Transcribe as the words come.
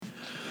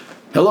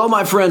Hello,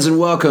 my friends, and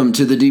welcome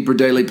to the Deeper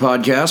Daily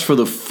Podcast for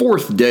the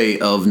 4th day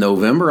of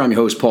November. I'm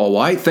your host, Paul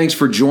White. Thanks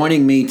for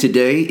joining me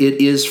today. It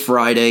is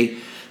Friday,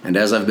 and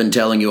as I've been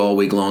telling you all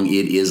week long,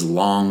 it is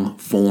Long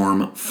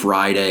Form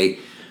Friday.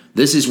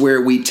 This is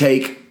where we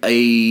take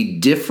a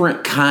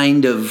different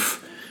kind of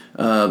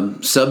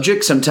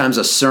subject, sometimes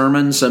a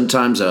sermon,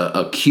 sometimes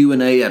a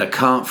Q&A at a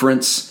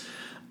conference.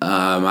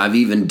 I've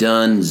even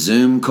done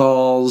Zoom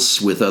calls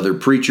with other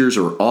preachers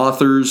or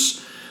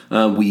authors.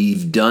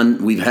 We've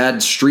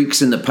had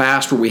streaks in the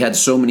past where we had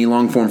so many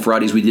long form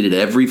Fridays, we did it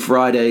every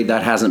Friday.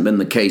 That hasn't been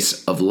the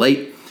case of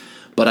late,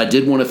 but I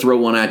did want to throw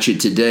one at you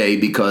today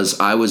because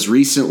I was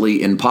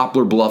recently in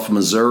Poplar Bluff,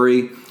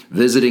 Missouri,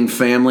 visiting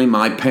family.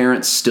 My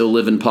parents still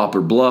live in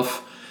Poplar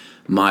Bluff.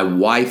 My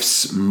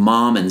wife's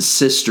mom and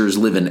sisters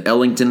live in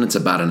Ellington. It's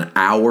about an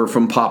hour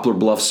from Poplar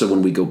Bluff. So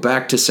when we go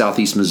back to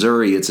Southeast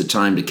Missouri, it's a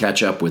time to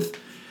catch up with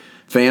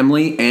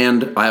family.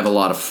 And I have a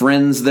lot of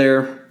friends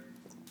there.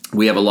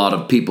 We have a lot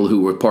of people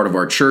who were part of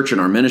our church and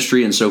our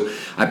ministry. And so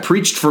I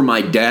preached for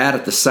my dad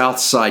at the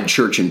Southside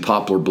Church in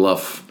Poplar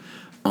Bluff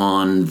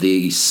on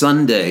the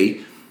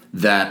Sunday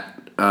that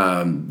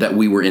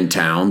we were in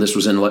town. This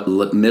was in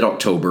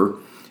mid-October.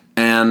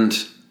 And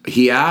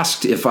he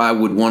asked if I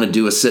would want to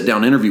do a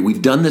sit-down interview.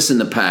 We've done this in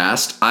the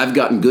past. I've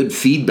gotten good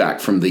feedback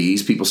from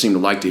these. People seem to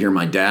like to hear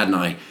my dad and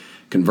I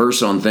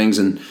converse on things.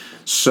 And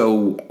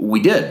so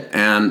we did.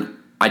 And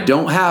I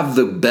don't have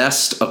the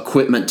best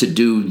equipment to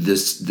do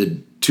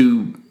the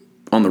two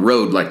on the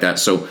road like that.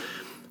 So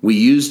we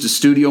used a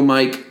studio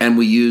mic and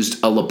we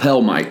used a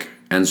lapel mic.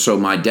 And so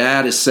my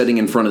dad is sitting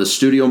in front of the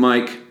studio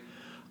mic.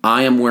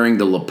 I am wearing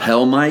the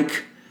lapel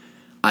mic.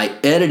 I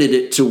edited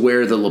it to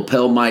where the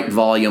lapel mic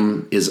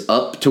volume is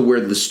up to where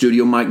the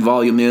studio mic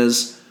volume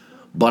is,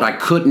 but I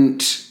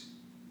couldn't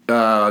do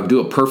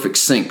a perfect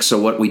sync.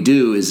 So what we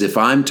do is if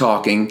I'm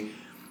talking,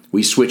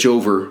 we switch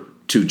over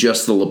to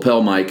just the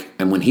lapel mic.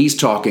 And when he's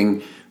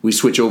talking, we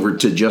switch over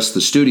to just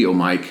the studio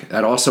mic.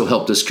 That also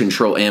helped us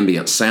control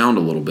ambient sound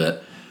a little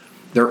bit.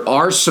 There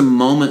are some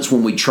moments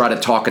when we try to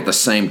talk at the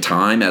same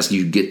time as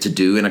you get to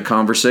do in a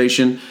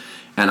conversation,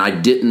 and I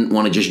didn't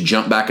want to just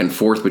jump back and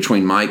forth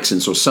between mics,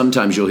 and so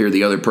sometimes you'll hear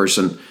the other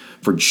person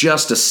for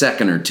just a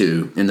second or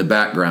two in the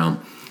background.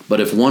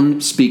 But if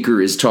one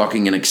speaker is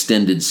talking an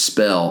extended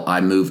spell, I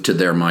move to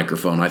their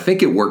microphone. I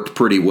think it worked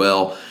pretty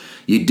well.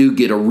 You do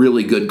get a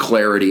really good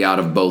clarity out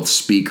of both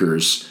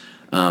speakers.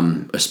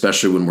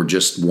 Especially when we're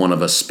just one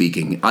of us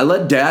speaking. I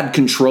let Dad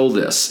control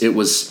this. It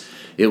was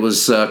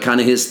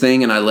kind of his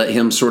thing, and I let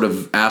him sort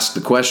of ask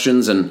the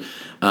questions and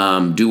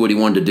do what he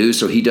wanted to do.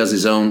 So he does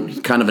his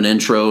own kind of an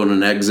intro and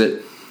an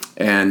exit.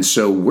 And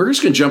so we're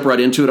just going to jump right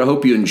into it. I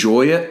hope you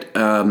enjoy it.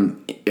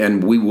 And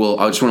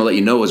I just want to let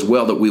you know as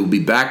well that we will be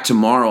back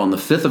tomorrow on the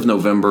 5th of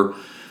November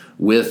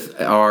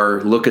with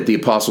our look at the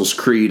Apostles'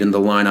 Creed and the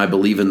line, I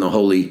believe in the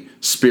Holy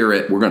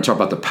Spirit. We're going to talk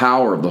about the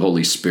power of the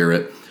Holy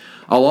Spirit.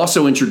 I'll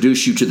also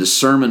introduce you to the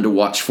sermon to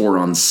watch for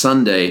on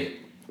Sunday,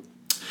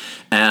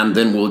 and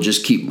then we'll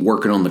just keep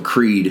working on the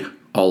creed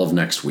all of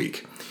next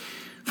week.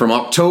 From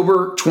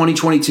October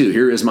 2022,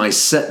 here is my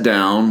set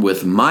down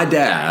with my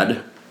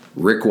dad,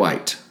 Rick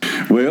White.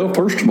 Well,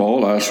 first of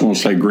all, I just want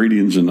to say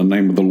greetings in the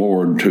name of the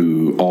Lord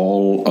to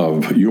all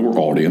of your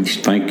audience.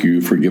 Thank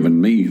you for giving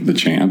me the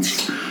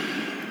chance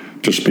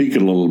to speak a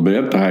little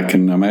bit. I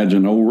can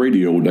imagine old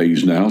radio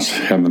days now,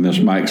 having this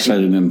mic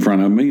sitting in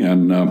front of me,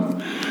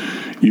 and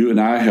you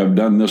and I have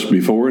done this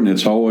before, and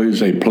it's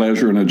always a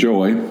pleasure and a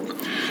joy.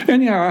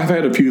 And yeah, I've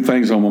had a few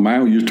things on my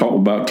mind. You talk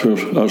about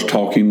us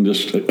talking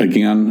just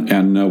again,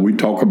 and we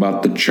talk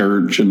about the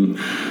church and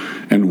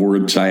where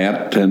it's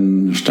at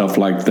and stuff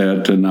like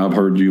that. And I've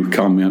heard you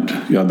comment,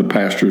 the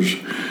pastors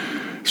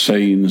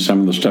saying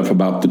some of the stuff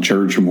about the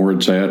church and where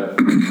it's at.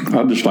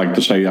 I'd just like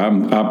to say I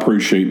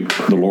appreciate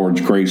the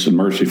Lord's grace and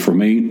mercy for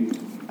me,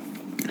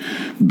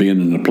 being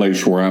in the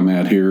place where I'm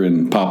at here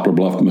in Poplar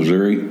Bluff,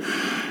 Missouri.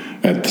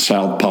 At the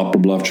South Poplar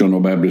Bluff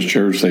General Baptist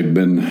Church, they've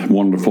been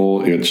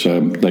wonderful.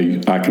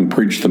 I can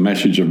preach the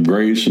message of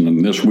grace, and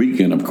then this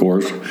weekend, of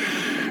course,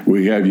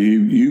 we have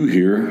you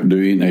here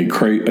doing a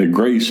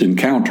grace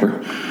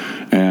encounter,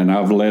 and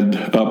I've led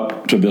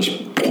up to this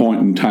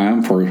point in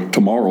time for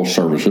tomorrow's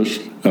services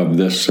of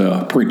this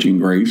preaching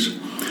grace,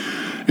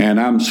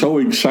 and I'm so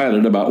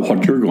excited about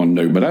what you're going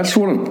to do. But I just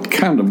want to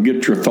kind of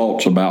get your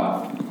thoughts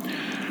about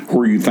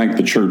where you think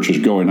the church is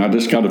going. I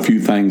just got a few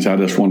things I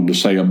just wanted to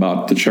say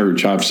about the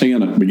church. I've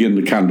seen it begin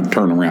to kind of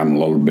turn around a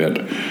little bit.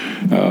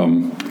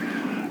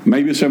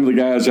 Maybe some of the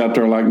guys out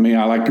there like me,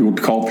 I like to go to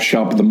the coffee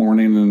shop in the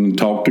morning and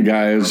talk to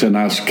guys, and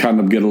I kind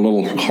of get a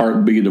little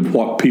heartbeat of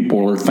what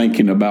people are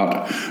thinking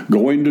about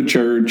going to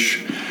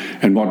church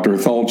and what their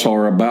thoughts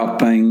are about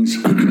things.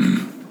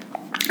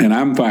 And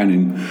I'm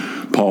finding,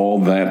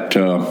 Paul, that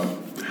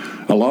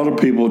a lot of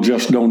people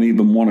just don't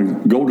even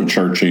want to go to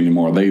church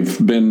anymore.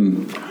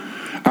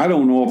 I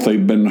don't know if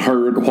they've been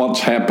hurt, what's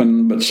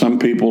happened, but some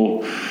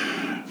people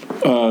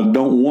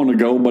don't want to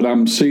go, but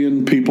I'm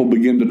seeing people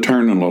begin to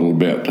turn a little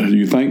bit. Do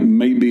you think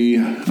maybe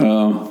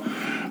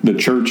the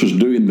church is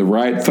doing the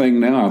right thing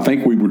now. I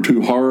think we were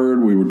too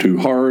hard. We were too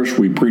harsh.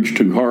 We preached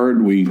too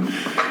hard. We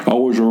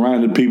always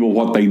reminded people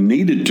what they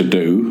needed to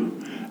do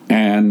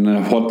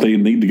and what they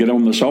need to get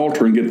on this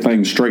altar and get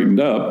things straightened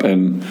up.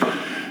 And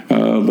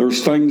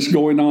there's things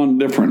going on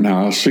different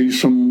now. I see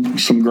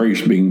some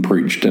grace being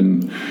preached.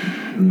 And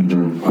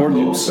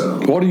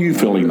what are you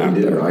feeling out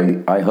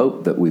there? I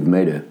hope that we've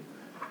made a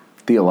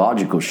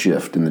theological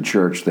shift in the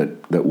church that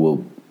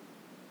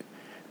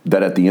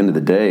at the end of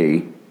the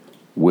day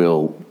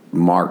will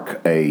mark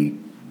a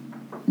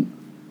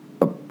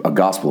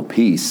gospel of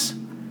peace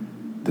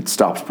that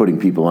stops putting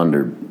people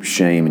under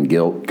shame and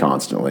guilt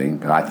constantly.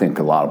 I think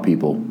a lot of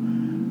people,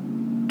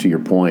 to your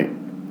point,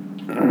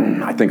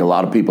 I think a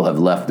lot of people have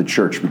left the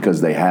church because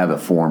they have a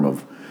form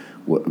of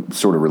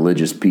sort of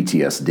religious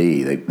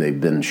PTSD. They've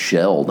been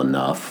shelled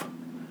enough,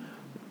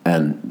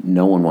 and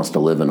no one wants to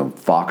live in a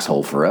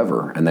foxhole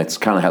forever. And that's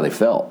kind of how they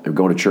felt. They would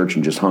go to church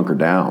and just hunker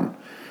down,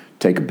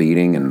 take a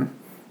beating,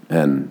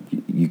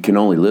 and you can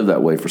only live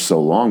that way for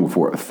so long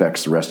before it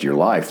affects the rest of your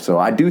life. So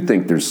I do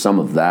think there's some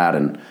of that,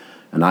 and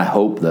I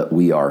hope that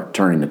we are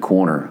turning the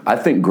corner. I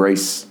think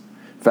grace.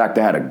 In fact,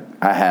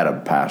 I had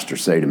a pastor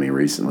say to me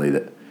recently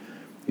that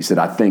he said,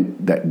 I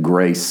think that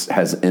grace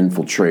has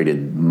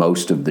infiltrated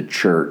most of the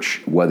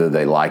church, whether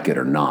they like it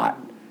or not.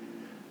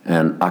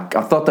 And I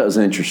thought that was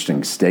an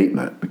interesting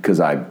statement because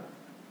I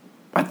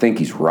think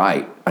he's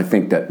right. I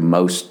think that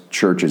most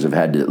churches have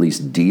had to at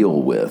least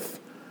deal with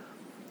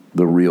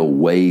the real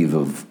wave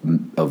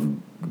of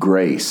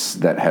grace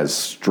that has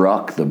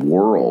struck the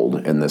world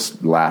in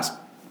this last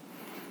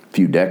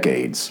few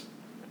decades.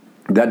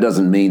 That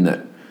doesn't mean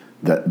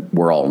that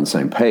we're all on the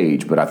same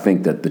page, but I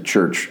think that the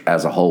church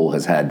as a whole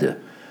has had to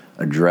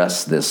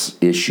address this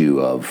issue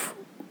of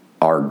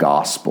our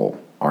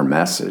gospel, our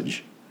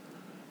message,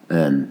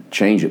 and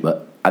change it.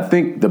 But I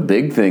think the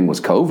big thing was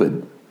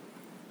COVID.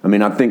 I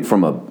mean, I think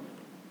from a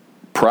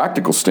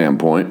practical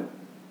standpoint,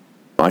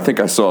 I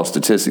think I saw a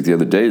statistic the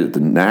other day that the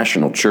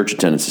national church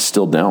attendance is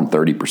still down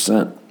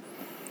 30%.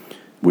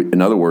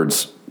 In other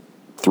words,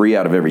 3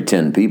 out of every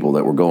 10 people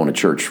that were going to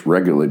church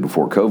regularly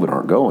before COVID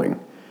aren't going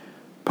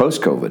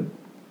post-COVID.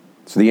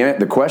 So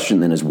the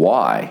question then is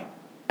why?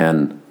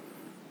 And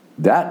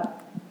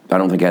that, I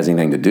don't think has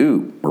anything to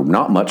do, or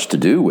not much to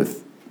do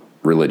with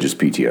religious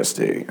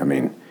PTSD. I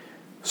mean,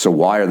 so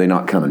why are they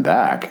not coming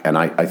back? And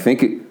I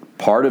think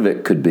part of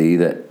it could be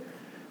that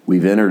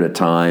we've entered a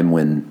time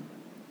when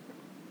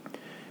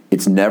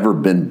it's never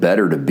been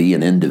better to be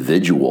an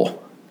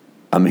individual.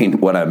 I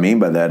mean, what I mean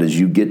by that is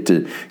you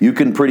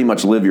can pretty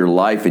much live your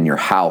life in your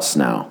house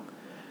now.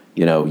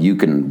 You know, you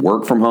can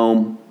work from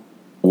home,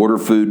 order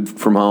food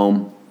from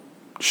home,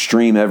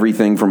 stream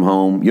everything from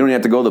home. You don't even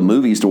have to go to the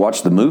movies to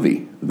watch the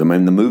movie. The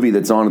movie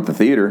that's on at the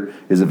theater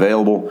is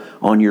available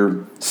on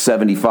your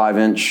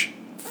 75-inch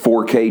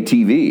 4K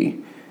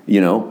TV.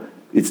 You know,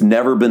 it's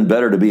never been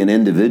better to be an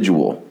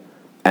individual.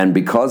 And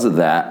because of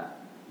that,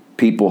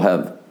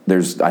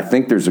 I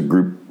think there's a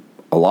group,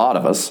 a lot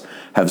of us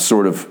have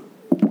sort of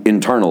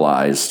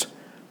internalized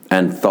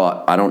and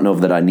thought, I don't know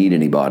that I need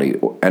anybody.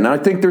 And I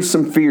think there's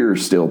some fear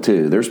still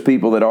too. There's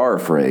people that are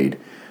afraid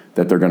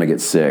that they're going to get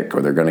sick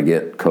or they're going to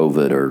get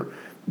COVID or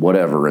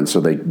whatever. And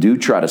so they do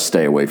try to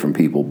stay away from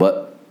people.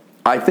 But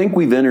I think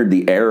we've entered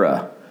the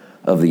era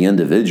of the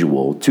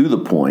individual to the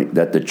point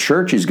that the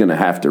church is going to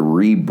have to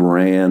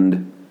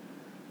rebrand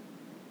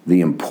the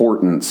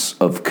importance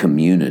of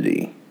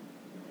community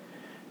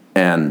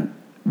and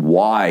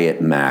why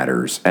it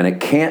matters. And it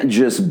can't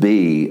just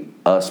be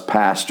us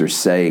pastors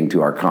saying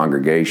to our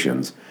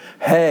congregations,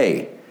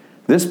 hey,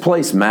 this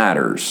place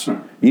matters.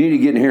 You need to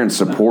get in here and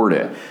support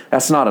it.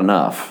 That's not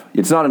enough.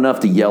 It's not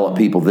enough to yell at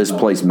people, this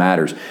place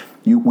matters.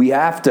 We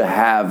have to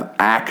have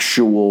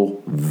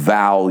actual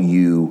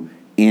value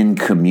in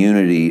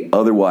community.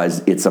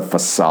 Otherwise, it's a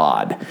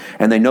facade.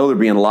 And they know they're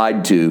being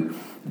lied to.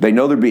 They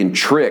know they're being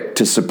tricked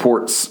to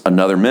support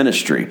another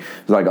ministry.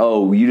 It's like,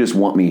 oh, you just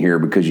want me here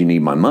because you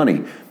need my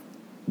money.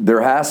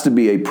 There has to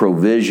be a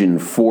provision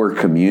for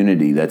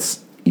community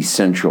that's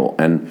essential.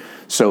 And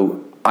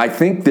so I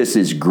think this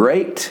is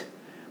great,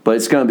 but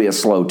it's going to be a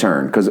slow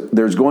turn because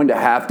there's going to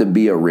have to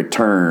be a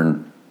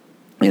return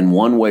in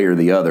one way or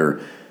the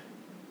other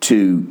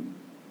to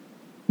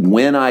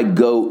when I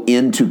go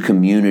into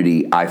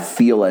community, I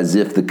feel as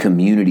if the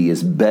community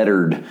is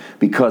bettered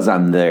because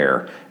I'm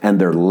there and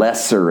they're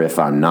lesser if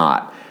I'm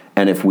not.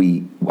 And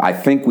I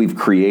think we've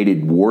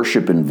created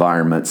worship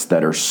environments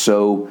that are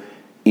so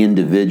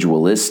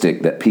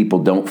individualistic that people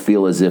don't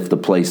feel as if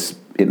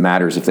it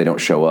matters if they don't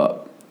show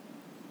up.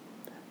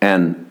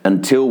 And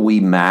until we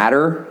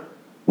matter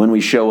when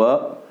we show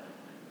up,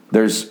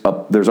 there's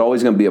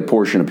always going to be a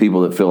portion of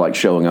people that feel like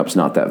showing up's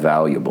not that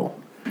valuable.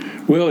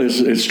 Well,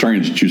 it's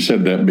strange that you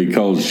said that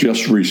because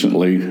just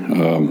recently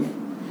I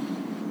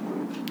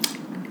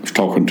was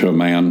talking to a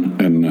man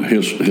and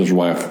his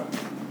wife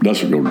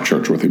doesn't go to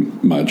church with him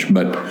much,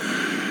 but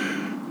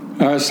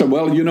I said,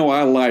 well,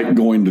 I like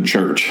going to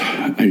church.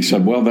 He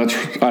said, well,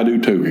 I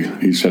do too.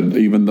 He said,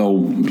 even though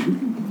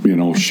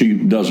she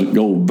doesn't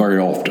go very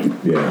often.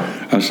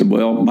 Yeah. I said,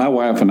 well, my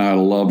wife and I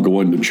love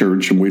going to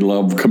church, and we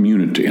love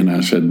community. And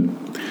I said,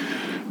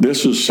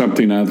 this is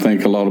something I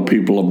think a lot of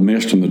people have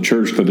missed in the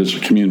church, that it's a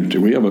community.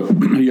 We have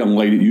a young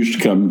lady that used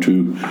to come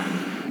to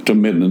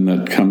Midland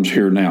that comes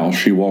here now.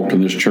 She walked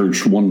in this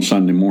church one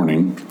Sunday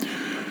morning.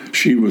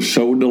 She was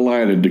so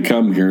delighted to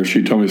come here.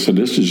 She told me, said,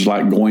 this is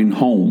like going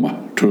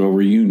home to a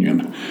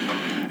reunion.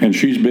 And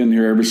she's been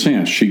here ever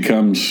since. She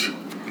comes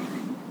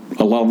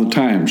a lot of the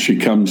time. She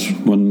comes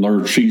when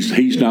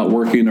he's not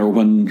working, or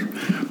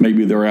when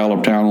maybe they're out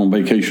of town on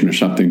vacation or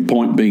something.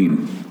 Point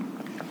being,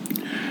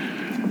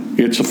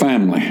 it's a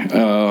family.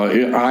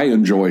 I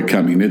enjoy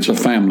coming. It's a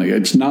family.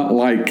 It's not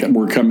like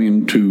we're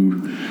coming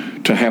to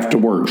have to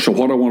work. So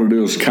what I want to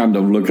do is kind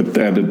of look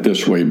at it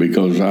this way,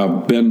 because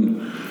I've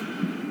been,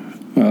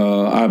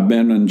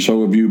 and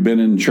so have you, been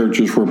in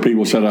churches where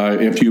people said,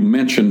 if you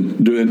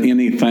mention doing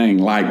anything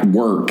like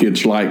work,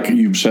 it's like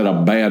you've said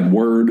a bad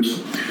word.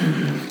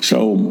 Mm-hmm.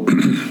 So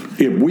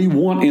if we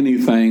want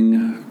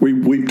anything,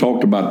 we've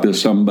talked about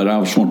this some, but I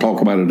just want to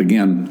talk about it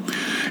again.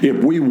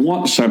 If we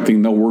want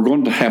something, though, we're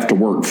going to have to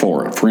work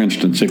for it. For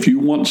instance, if you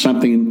want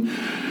something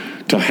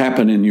to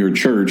happen in your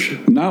church,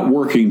 not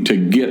working to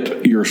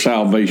get your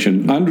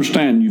salvation.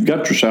 Understand you've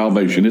got your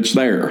salvation. It's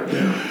there.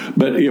 Yeah.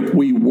 But if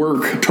we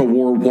work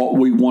toward what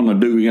we want to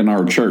do in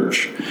our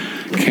church,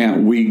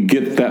 can't we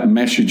get that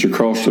message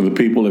across to the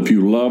people? If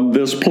you love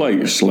this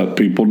place, let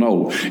people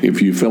know.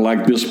 If you feel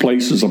like this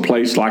place is a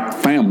place like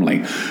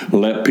family,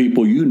 let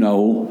people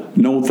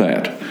know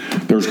that.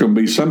 There's going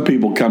to be some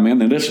people come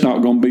in and it's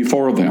not going to be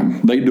for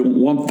them. They don't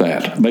want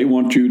that. They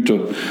want you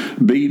to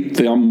beat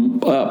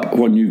them up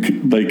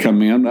when they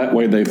come in. That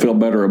way they feel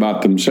better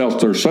about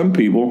themselves. There's some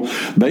people,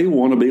 they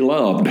want to be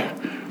loved.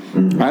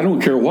 Mm-hmm. I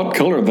don't care what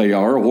color they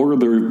are, where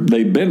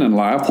they've been in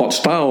life, what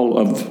style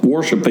of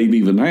worship they've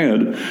even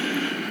had.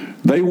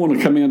 They want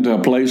to come into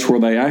a place where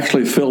they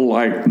actually feel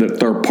like that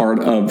they're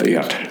part of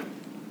it.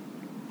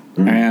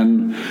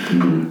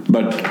 Mm-hmm.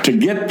 But to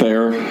get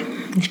there,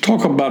 let's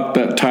talk about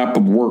that type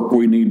of work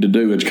we need to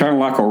do. It's kind of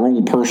like our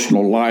own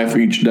personal life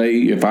each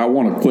day. If I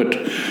want to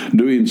quit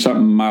doing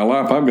something in my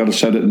life, I've got to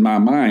set it in my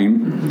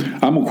mind.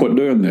 Mm-hmm. I'm going to quit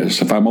doing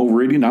this. If I'm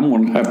overeating, I'm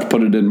going to have to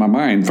put it in my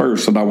mind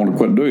first that I want to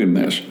quit doing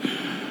this.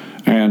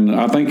 And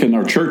I think in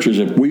our churches,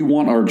 if we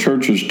want our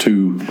churches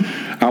to,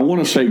 I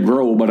want to say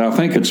grow, but I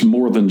think it's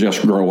more than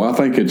just grow. I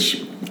think it's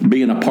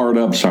being a part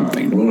of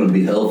something. We want to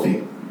be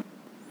healthy.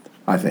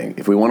 I think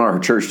if we want our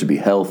church to be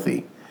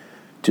healthy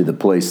to the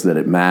place that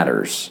it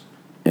matters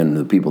and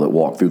the people that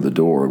walk through the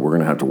door, we're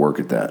going to have to work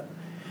at that.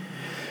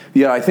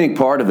 Yeah, I think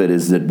part of it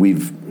is that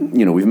we've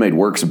made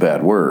works a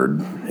bad word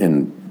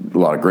in a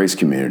lot of grace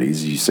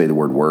communities. You say the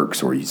word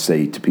works, or you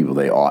say to people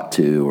they ought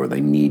to or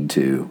they need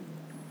to.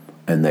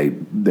 And they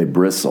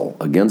bristle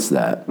against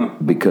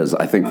that because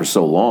I think for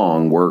so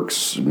long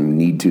works,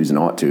 need tos and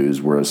ought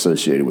tos were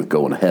associated with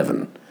going to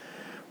heaven.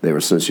 They were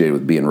associated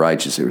with being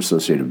righteous. They were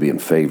associated with being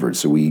favored.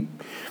 So we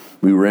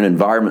were in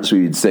environments where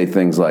you'd say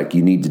things like,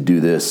 you need to do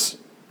this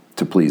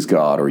to please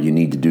God, or you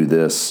need to do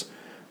this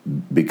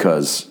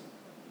because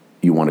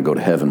you want to go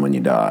to heaven when you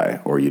die,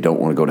 or you don't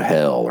want to go to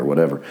hell, or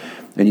whatever.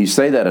 And you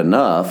say that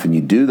enough, and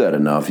you do that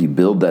enough, you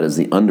build that as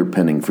the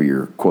underpinning for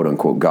your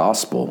quote-unquote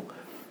gospel,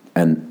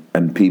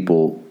 and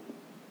people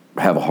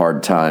have a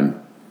hard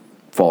time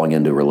falling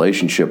into a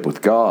relationship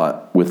with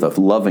God, with a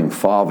loving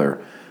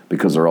Father,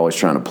 because they're always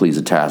trying to please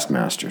a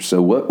taskmaster.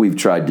 So what we've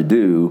tried to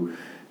do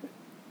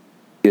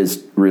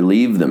is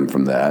relieve them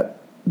from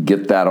that,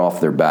 get that off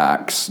their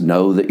backs,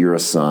 know that you're a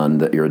son,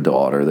 that you're a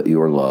daughter, that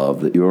you are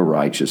loved, that you are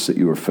righteous, that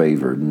you are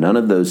favored. None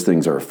of those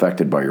things are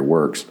affected by your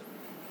works.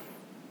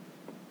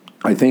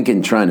 I think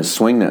in trying to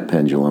swing that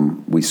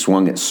pendulum, we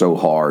swung it so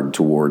hard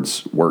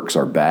towards works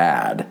are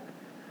bad.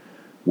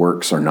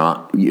 Works are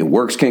not,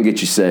 works can't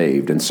get you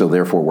saved, and so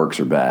therefore works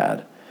are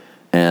bad.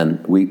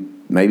 And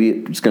maybe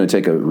it's going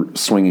to take a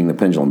swinging the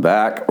pendulum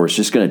back, or it's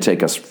just going to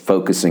take us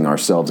focusing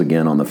ourselves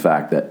again on the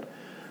fact that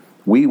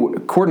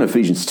according to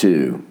Ephesians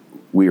 2,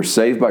 we are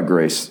saved by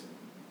grace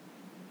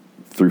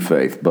through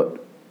faith,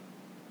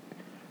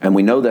 and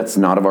we know that's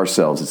not of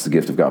ourselves, it's the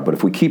gift of God. But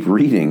if we keep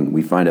reading,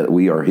 we find out that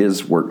we are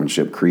His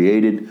workmanship,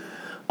 created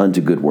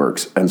unto good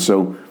works. And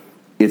so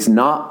it's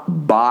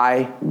not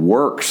by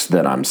works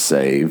that I'm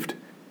saved.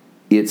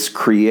 It's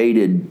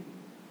created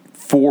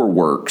for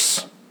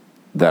works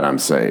that I'm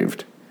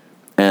saved.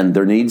 And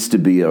there needs to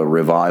be a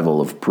revival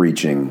of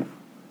preaching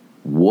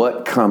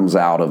what comes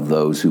out of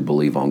those who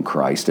believe on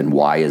Christ and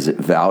why is it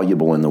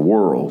valuable in the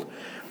world.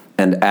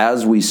 And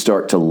as we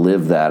start to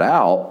live that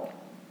out,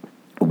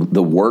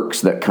 the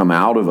works that come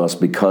out of us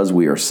because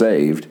we are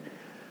saved,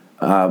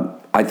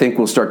 I think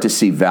we'll start to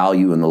see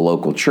value in the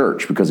local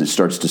church because it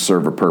starts to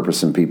serve a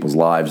purpose in people's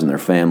lives and their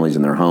families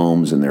and their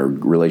homes and their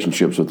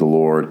relationships with the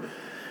Lord.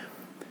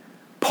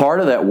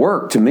 Part of that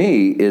work, to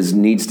me,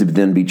 needs to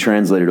then be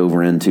translated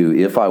over into,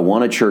 if I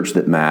want a church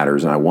that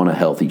matters and I want a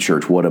healthy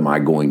church, what am I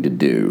going to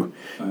do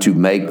to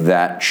make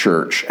that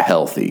church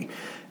healthy?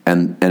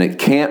 And it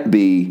can't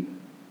be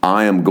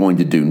I am going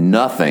to do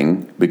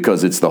nothing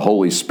because it's the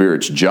Holy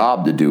Spirit's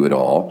job to do it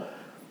all.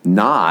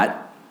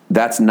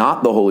 That's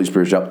not the Holy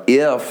Spirit's job.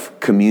 If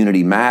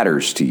community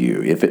matters to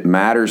you, if it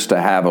matters to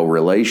have a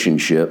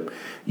relationship,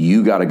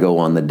 you got to go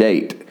on the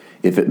date.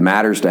 If it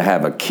matters to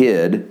have a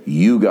kid,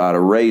 you got to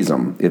raise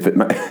them.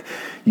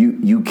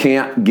 You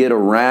can't get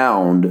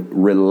around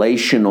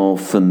relational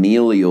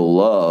familial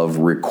love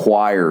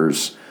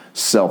requires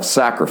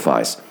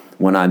self-sacrifice.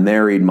 When I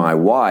married my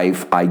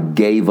wife, I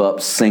gave up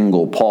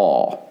single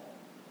Paul.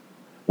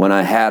 When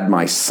I had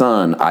my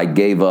son, I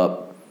gave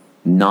up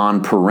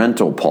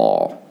non-parental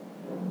Paul.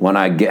 When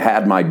I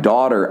had my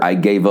daughter, I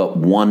gave up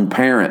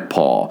one-parent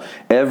Paul.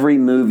 Every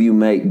move you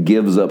make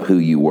gives up who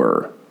you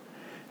were.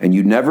 And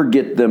you never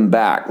get them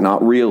back,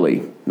 not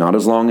really. Not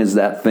as long as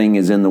that thing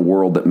is in the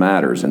world that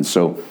matters. And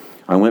so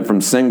I went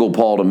from single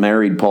Paul to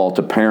married Paul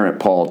to parent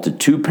Paul to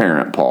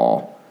two-parent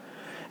Paul.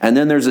 And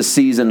then there's a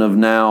season of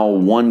now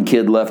one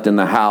kid left in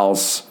the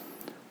house,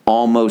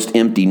 almost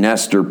empty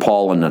nester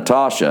Paul and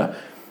Natasha.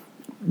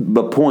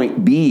 The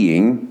point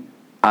being,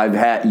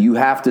 you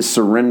have to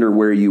surrender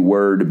where you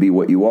were to be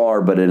what you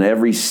are, but in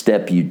every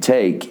step you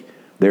take,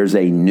 there's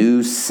a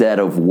new set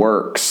of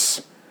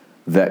works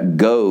that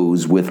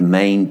goes with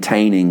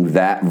maintaining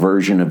that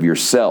version of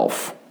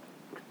yourself.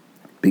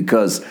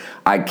 Because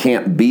I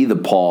can't be the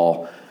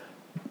Paul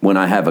when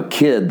I have a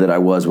kid that I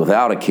was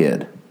without a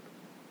kid.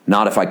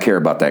 Not if I care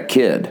about that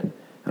kid.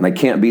 And I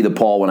can't be the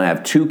Paul when I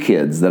have two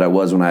kids that I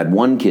was when I had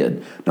one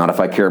kid. Not if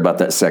I care about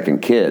that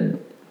second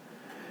kid.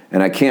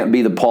 And I can't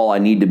be the Paul I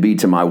need to be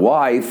to my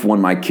wife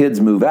when my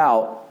kids move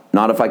out.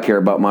 Not if I care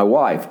about my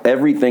wife.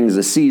 Everything's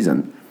a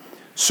season.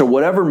 So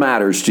whatever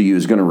matters to you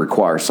is going to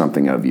require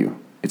something of you.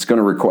 It's going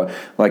to require,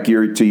 like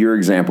to your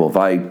example,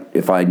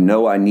 if I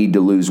know I need to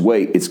lose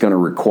weight, it's going to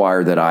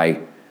require that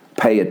I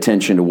pay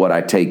attention to what I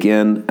take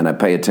in and I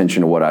pay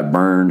attention to what I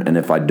burn. And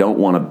if I don't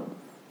want to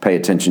pay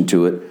attention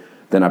to it,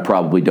 then I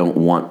probably don't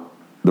want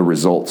the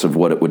results of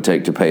what it would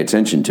take to pay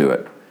attention to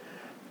it.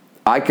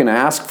 I can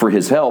ask for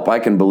his help. I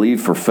can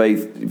believe for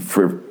faith,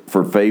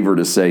 for favor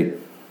to say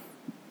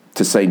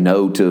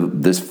no to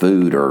this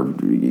food, or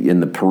in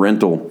the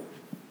parental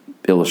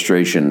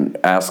illustration,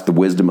 ask the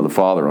wisdom of the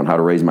Father on how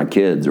to raise my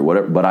kids or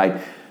whatever. But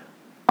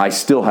I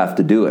still have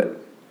to do it.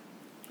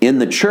 In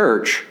the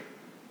church,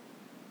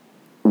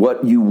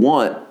 what you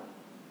want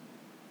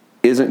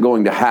isn't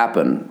going to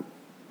happen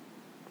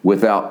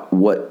without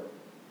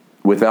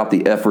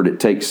the effort it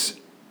takes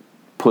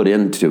put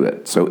into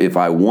it. So if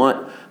I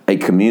want a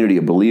community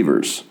of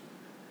believers,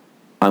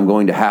 I'm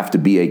going to have to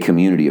be a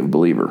community of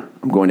believer.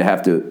 I'm going to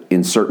have to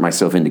insert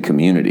myself into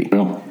community.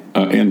 Well,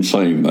 in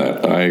saying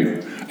that,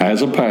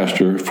 as a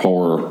pastor I've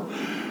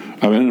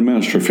been in the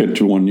ministry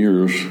 51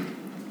 years,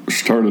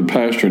 started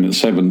pastoring at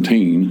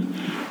 17,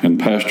 and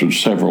pastored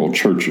several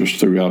churches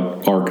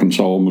throughout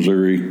Arkansas,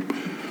 Missouri.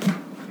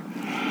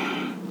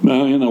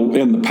 Now,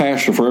 in the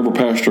pastor, for every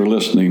pastor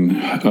listening,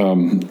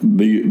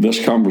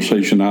 this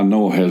conversation I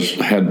know has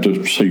had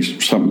to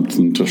see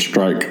something to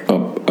strike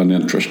up an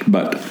interest.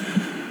 But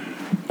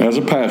as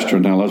a pastor,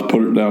 now let's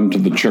put it down to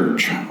the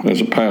church.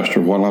 As a pastor,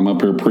 while I'm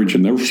up here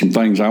preaching, there were some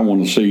things I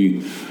want to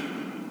see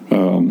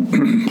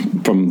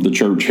from the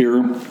church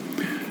here.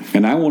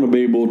 And I want to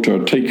be able to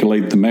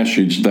articulate the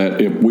message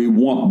that if we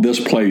want this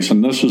place,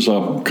 and this is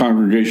a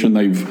congregation,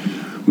 many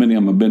of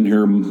them have been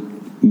here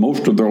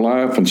most of their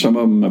life, and some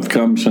of them have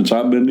come since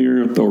I've been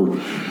here,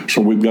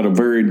 so we've got a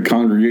varied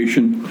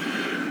congregation.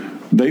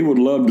 They would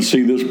love to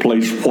see this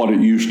place what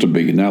it used to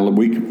be. Now,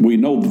 we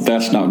know that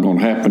that's not going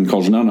to happen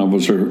because none of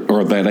us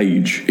are that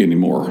age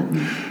anymore.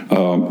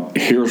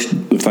 Here's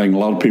the thing. A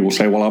lot of people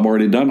say, well, I've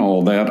already done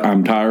all that.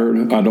 I'm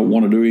tired. I don't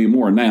want to do any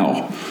more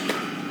now.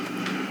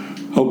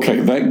 Okay,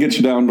 that gets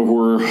down to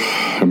where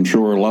I'm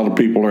sure a lot of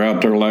people are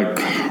out there like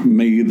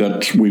me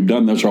that we've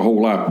done this our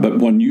whole life. But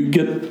when you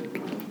get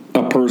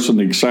a person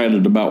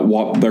excited about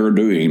what they're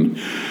doing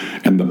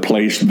and the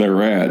place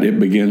they're at, it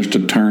begins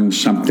to turn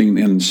something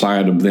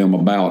inside of them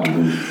about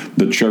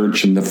the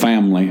church and the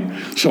family.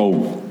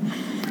 So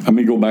let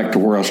me go back to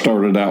where I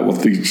started out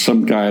with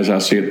some guys I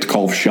see at the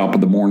coffee shop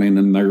in the morning,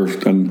 and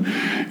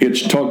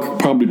it's took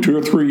probably 2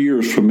 or 3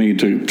 years for me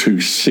to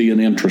see an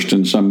interest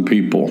in some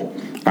people.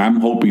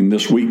 I'm hoping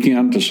this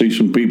weekend to see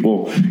some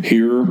people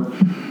here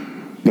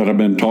that I've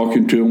been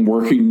talking to and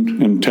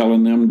working and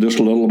telling them just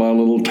little by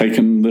little,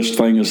 taking this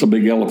thing as a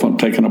big elephant,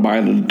 taking a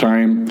bite at a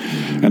time.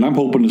 And I'm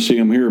hoping to see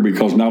them here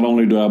because not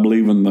only do I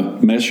believe in the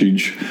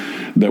message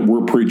that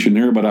we're preaching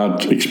here, but I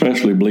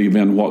especially believe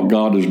in what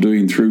God is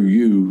doing through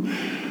you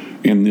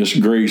in this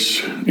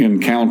grace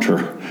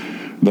encounter.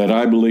 That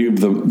I believe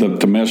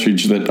the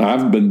message that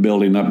I've been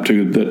building up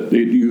to, that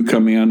you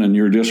come in and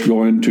you're just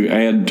going to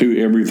add to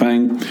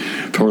everything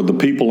for the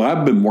people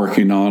I've been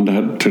working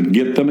on to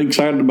get them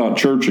excited about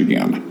church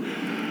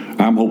again.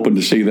 I'm hoping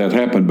to see that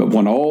happen. But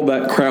when all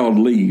that crowd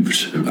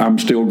leaves, I'm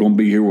still going to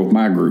be here with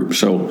my group.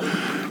 So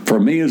for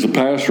me as a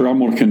pastor, I'm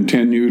going to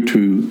continue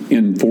to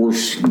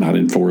encourage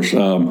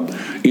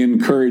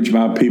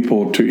my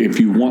people to, if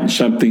you want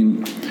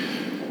something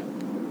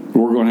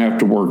we're going to have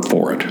to work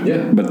for it.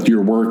 Yeah. But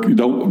your work,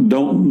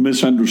 don't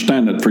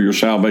misunderstand it for your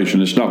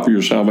salvation. It's not for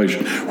your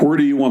salvation. Where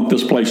do you want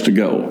this place to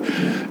go?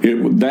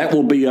 That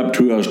will be up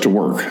to us to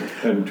work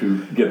and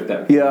to get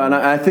that. Yeah, and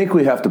I think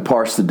we have to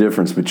parse the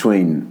difference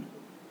between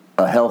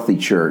a healthy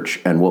church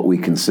and what we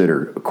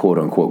consider a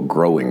quote-unquote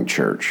growing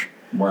church.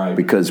 Right.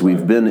 Because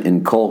we've been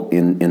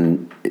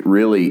in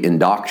really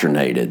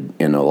indoctrinated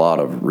in a lot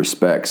of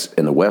respects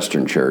in the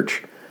Western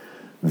church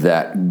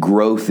that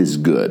growth is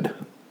good,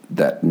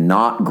 that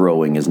not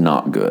growing is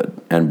not good.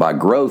 And by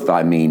growth,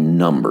 I mean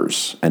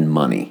numbers and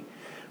money,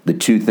 the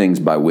two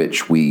things by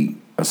which we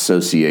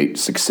associate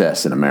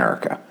success in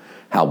America.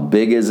 How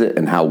big is it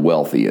and how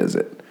wealthy is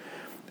it?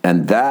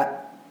 And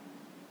that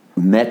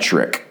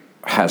metric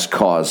has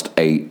caused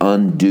a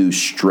undue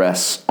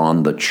stress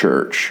on the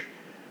church,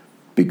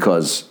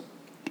 because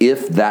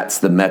if that's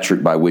the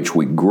metric by which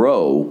we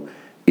grow,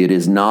 it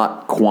is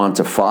not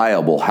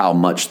quantifiable how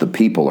much the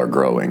people are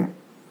growing.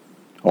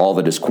 All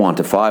that is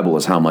quantifiable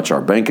is how much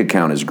our bank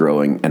account is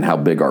growing and how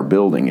big our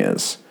building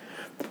is.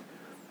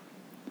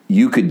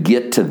 You could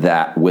get to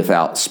that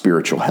without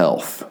spiritual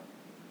health.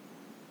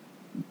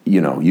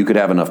 You could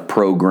have enough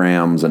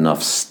programs,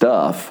 enough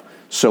stuff,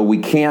 so we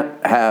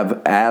can't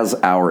have as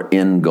our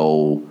end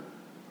goal,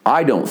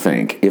 I don't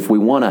think, if we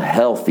want a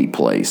healthy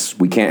place,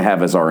 we can't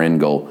have as our end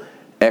goal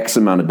X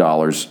amount of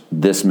dollars,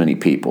 this many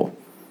people.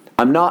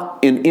 I'm not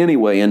in any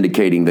way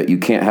indicating that you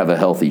can't have a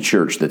healthy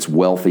church that's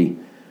wealthy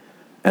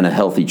and a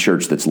healthy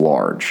church that's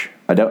large.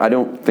 I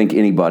don't think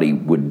anybody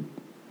would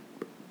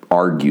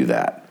argue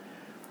that.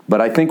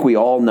 But I think we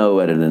all know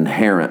at an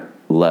inherent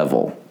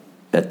level,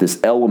 at this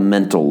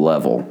elemental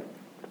level,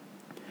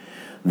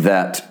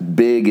 that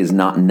big is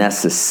not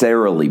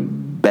necessarily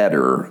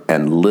better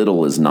and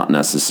little is not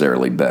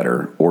necessarily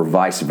better, or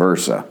vice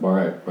versa.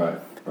 Right.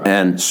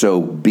 And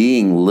so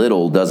being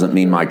little doesn't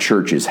mean my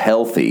church is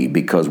healthy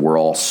because we're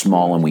all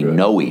small and we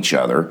know each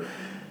other.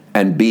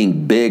 And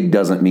being big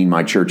doesn't mean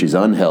my church is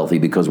unhealthy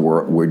because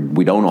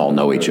we don't all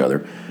know each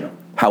other. Yeah.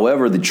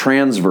 However, the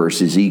transverse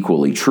is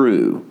equally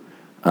true.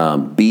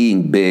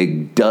 Being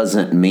big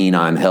doesn't mean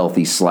I'm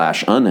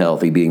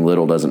healthy/unhealthy. Being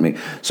little doesn't mean.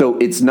 So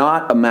it's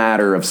not a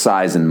matter of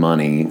size and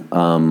money.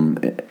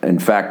 In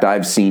fact,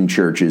 I've seen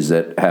churches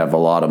that have a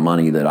lot of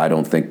money that I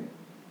don't think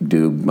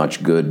do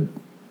much good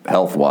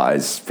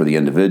health-wise for the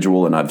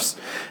individual, and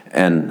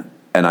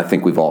I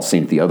think we've all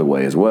seen it the other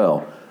way as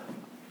well.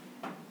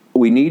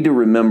 We need to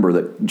remember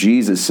that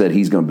Jesus said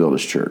He's going to build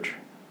His church,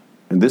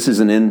 and this is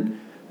a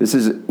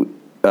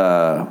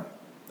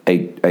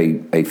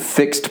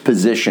fixed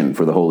position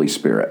for the Holy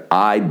Spirit.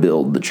 I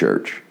build the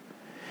church.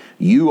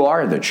 You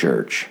are the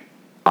church.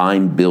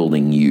 I'm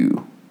building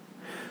you.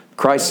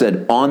 Christ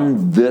said,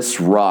 "On this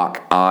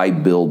rock I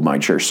build my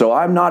church." So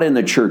I'm not in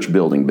the church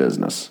building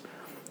business.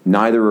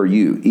 Neither are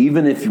you.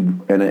 Even if,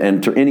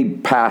 and to any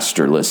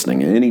pastor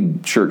listening, any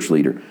church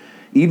leader,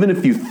 even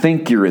if you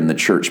think you're in the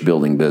church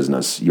building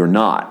business, you're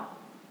not.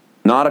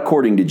 Not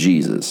according to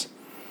Jesus.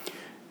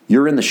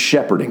 You're in the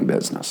shepherding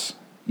business.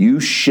 You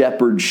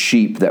shepherd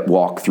sheep that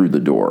walk through the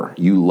door.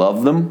 You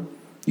love them.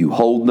 You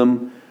hold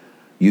them.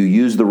 You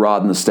use the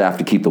rod and the staff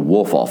to keep the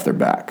wolf off their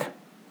back.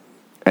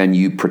 And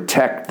you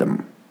protect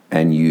them.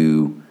 And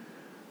you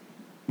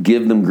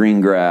give them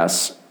green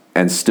grass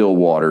and still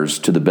waters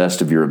to the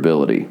best of your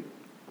ability.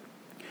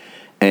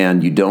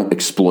 And you don't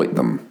exploit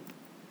them.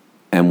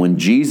 And when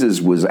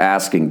Jesus was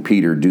asking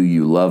Peter, "Do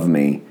you love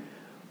me?"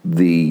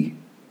 the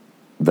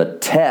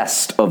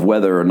test of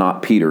whether or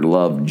not Peter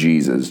loved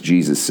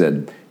Jesus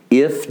said,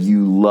 "If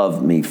you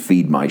love me,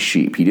 feed my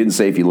sheep." He didn't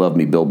say, "If you love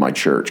me, build my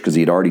church," because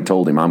he'd already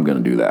told him, "I'm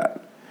going to do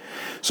that."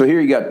 So here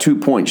you got 2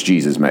 points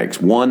Jesus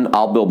makes. 1,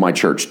 I'll build my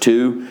church.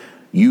 2,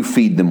 you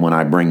feed them when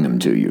I bring them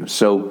to you.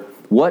 So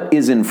what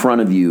is in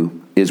front of you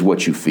is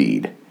what you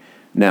feed.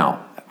 Now,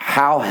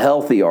 how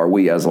healthy are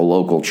we as a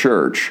local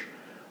church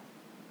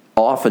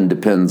often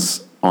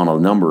depends on a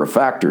number of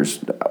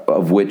factors,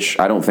 of which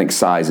I don't think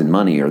size and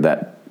money are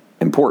that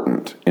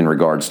important in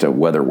regards to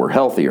whether we're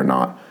healthy or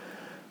not.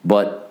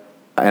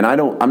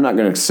 I'm not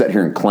going to sit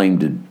here and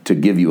claim to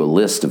give you a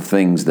list of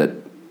things that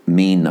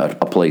mean a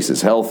place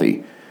is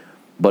healthy,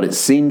 but it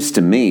seems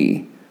to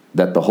me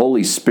that the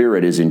Holy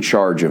Spirit is in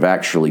charge of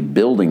actually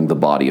building the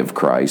body of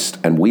Christ,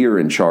 and we are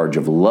in charge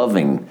of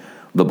loving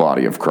the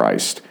body of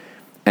Christ.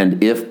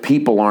 And if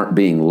people aren't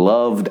being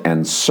loved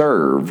and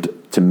served,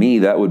 to me,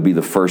 that would be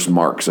the first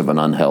marks of an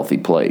unhealthy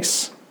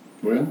place.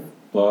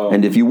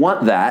 And if you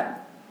want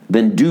that,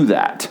 then do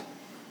that.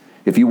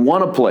 If you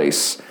want a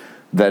place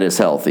that is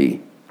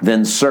healthy,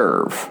 then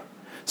serve.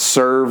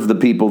 Serve the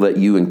people that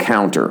you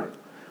encounter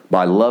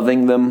by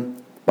loving them,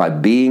 by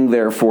being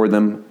there for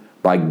them,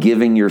 by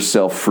giving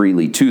yourself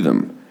freely to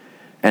them.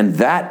 And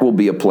that will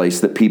be a place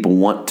that people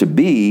want to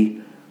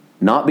be,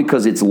 not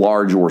because it's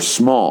large or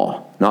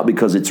small, not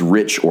because it's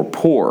rich or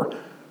poor,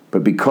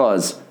 but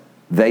because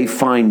they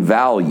find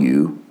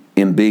value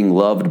in being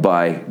loved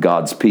by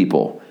God's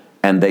people,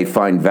 and they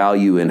find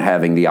value in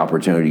having the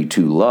opportunity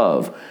to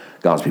love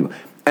God's people.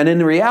 And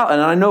in reality,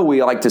 and I know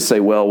we like to say,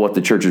 well, what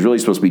the church is really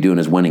supposed to be doing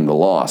is winning the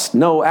lost.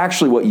 No,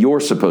 actually what you're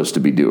supposed to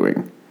be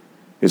doing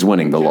is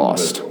winning the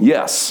lost.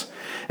 Yes.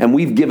 And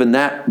we've given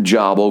that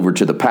job over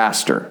to the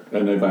pastor.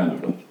 And the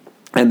evangelist.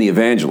 And the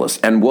evangelist.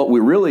 And what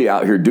we're really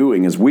out here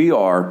doing is we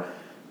are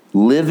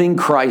living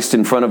Christ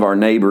in front of our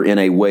neighbor in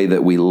a way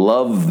that we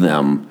love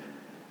them.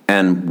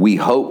 And we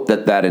hope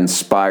that that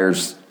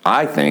inspires,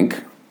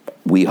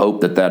 we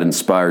hope that that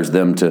inspires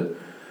them to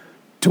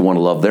want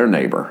to love their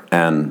neighbor.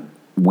 And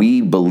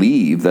we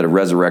believe that a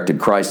resurrected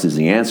Christ is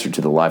the answer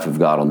to the life of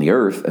God on the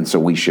earth, and so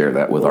we share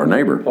that with our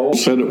neighbor. Paul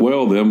said it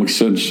well then,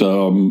 since,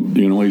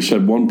 he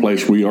said one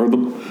place, we are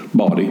the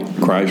body,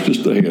 Christ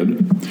is the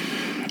head,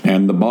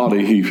 and the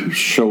body, he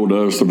showed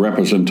us the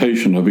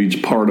representation of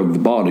each part of the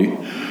body,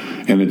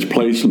 and its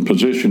place and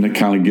position. It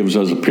kind of gives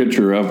us a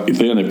picture of,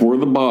 then if we're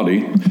the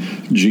body,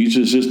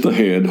 Jesus is the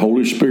head,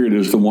 Holy Spirit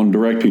is the one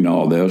directing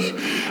all this,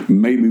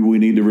 maybe we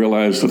need to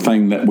realize the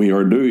thing that we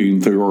are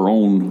doing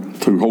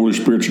through Holy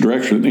Spirit's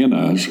direction in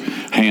us,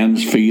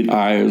 hands, feet,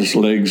 eyes,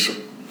 legs,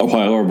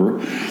 however,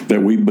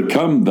 that we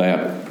become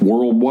that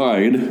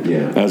worldwide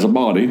as a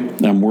body,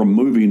 and we're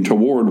moving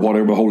toward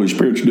whatever the Holy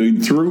Spirit's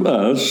doing through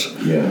us,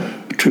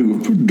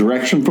 to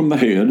direction from the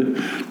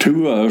head,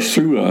 to us,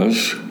 through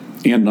us,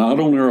 in not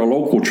only our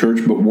local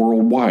church, but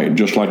worldwide,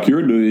 just like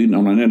you're doing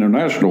on an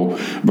international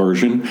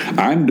version,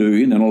 I'm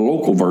doing in a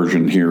local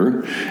version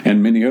here,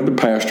 and many other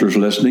pastors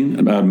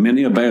listening,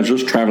 many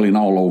evangelists traveling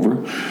all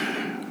over.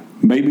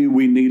 Maybe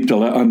we need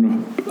to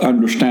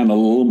understand a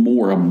little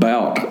more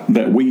about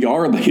that we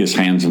are his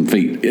hands and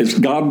feet. Is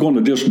God going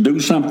to just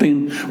do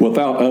something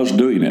without us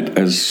doing it?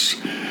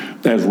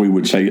 As we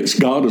would say,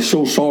 God is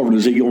so sovereign.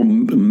 Is he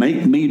going to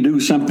make me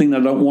do something I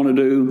don't want to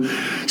do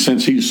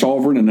since he's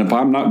sovereign? And if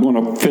I'm not going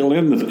to fill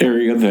in the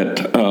area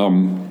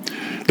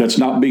that's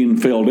not being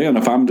filled in,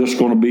 if I'm just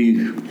going to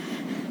be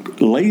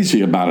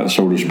lazy about it,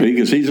 so to speak,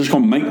 is he just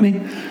going to make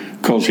me?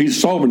 Because he's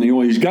sovereign,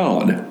 he's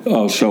God.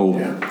 Let's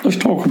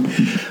talk.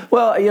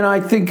 Well, I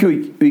think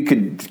we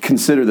could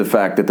consider the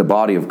fact that the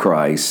body of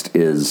Christ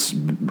is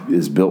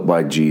built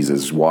by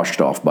Jesus, washed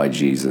off by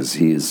Jesus.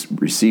 He has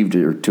received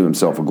to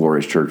himself a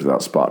glorious church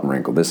without spot and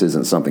wrinkle. This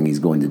isn't something he's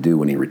going to do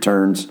when he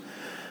returns.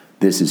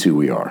 This is who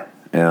we are.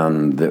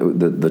 And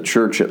the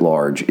church at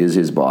large is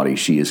his body.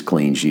 She is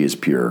clean. She is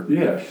pure.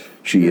 Yes.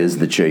 She is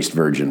the chaste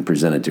virgin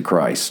presented to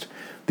Christ.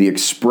 The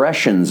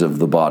expressions of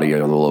the body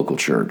of the local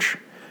church,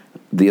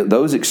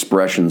 those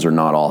expressions are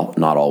not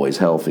always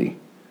healthy.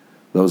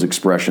 Those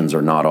expressions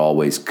are not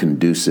always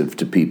conducive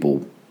to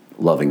people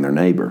loving their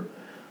neighbor.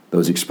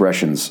 Those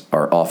expressions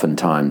are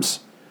oftentimes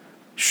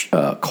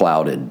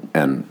clouded,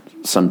 and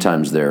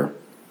sometimes they're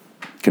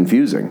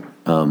confusing.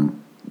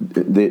 And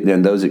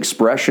those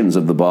expressions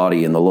of the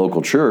body in the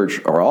local church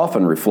are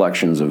often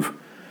reflections of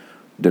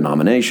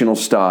denominational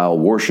style,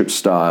 worship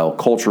style,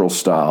 cultural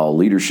style,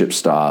 leadership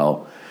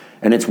style.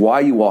 And it's why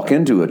you walk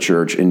into a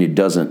church and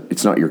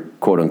it's not your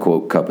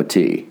quote-unquote cup of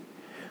tea,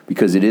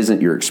 because it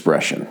isn't your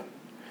expression.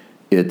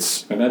 And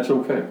that's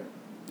okay.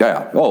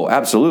 Yeah. Oh,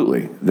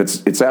 absolutely.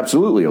 It's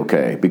absolutely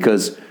okay,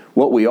 because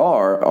what we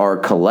are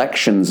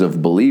collections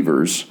of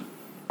believers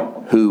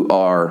who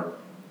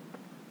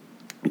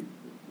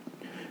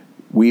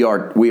we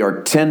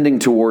are tending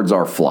towards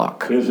our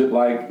flock. Is it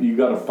like you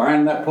got to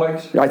find that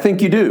place? I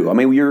think you do. I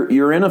mean,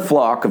 you're in a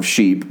flock of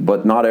sheep,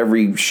 but not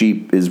every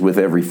sheep is with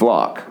every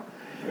flock.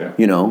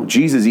 Yeah.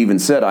 Jesus even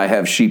said, I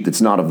have sheep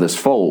that's not of this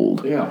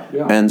fold. Yeah.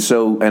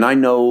 And I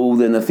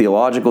know in a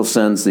theological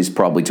sense, he's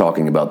probably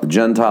talking about the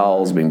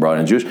Gentiles being brought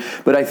in Jewish.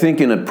 But I think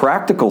in a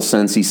practical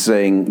sense, he's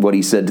saying what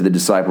he said to the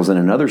disciples in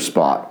another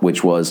spot,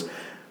 which was,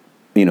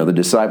 the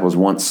disciples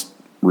once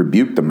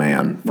rebuked the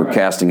man for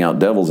casting out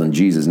devils in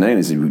Jesus' name.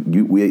 He said,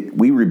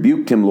 we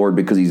rebuked him, Lord,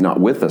 because he's not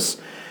with us.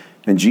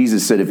 And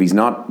Jesus said, if he's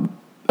not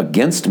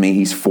against me,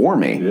 he's for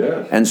me.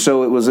 Yes. And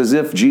so it was as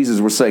if Jesus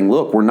was saying,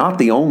 look, we're not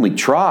the only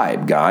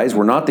tribe, guys.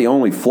 We're not the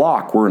only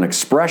flock. We're an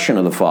expression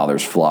of the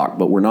Father's flock,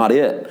 but we're not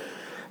it.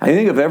 I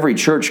think if every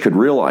church could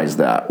realize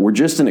that, we're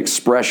just an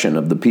expression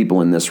of the people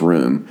in this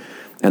room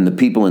and the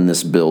people in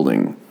this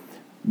building.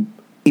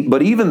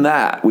 But even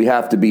that, we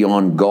have to be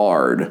on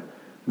guard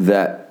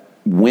that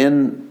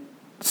when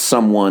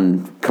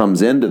someone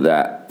comes into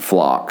that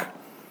flock,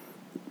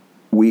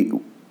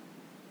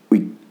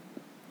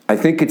 I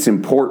think it's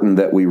important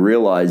that we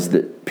realize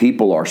that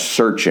people are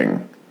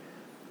searching.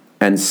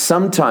 And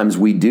sometimes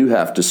we do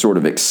have to sort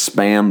of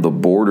expand the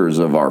borders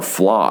of our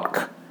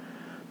flock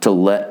to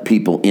let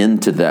people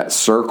into that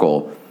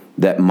circle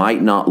that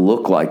might not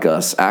look like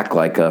us, act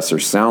like us, or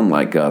sound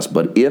like us.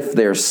 But if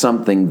there's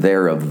something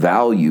there of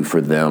value for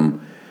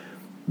them,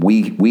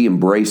 we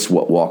embrace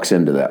what walks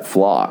into that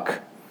flock.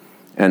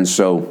 And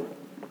so,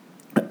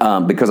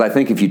 because I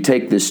think if you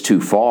take this too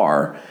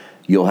far,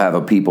 you'll have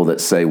a people that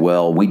say,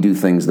 well, we do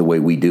things the way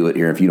we do it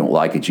here. If you don't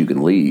like it, you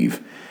can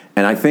leave.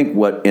 And I think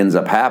what ends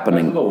up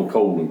happening. That's a little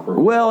cold and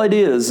cruel. Well, it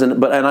is,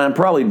 and I'm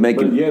probably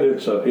making. But yet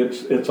it's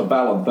a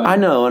valid thing. I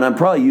know, and I'm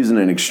probably using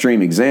an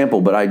extreme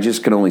example, but I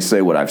just can only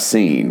say what I've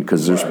seen,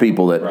 because there's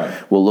people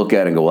that will look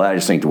at it and go, "Well, I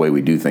just think the way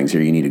we do things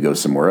here, you need to go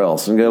somewhere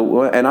else." And go,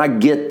 well, and I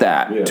get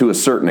that to a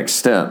certain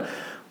extent,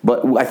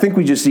 but I think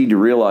we just need to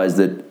realize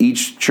that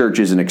each church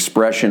is an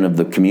expression of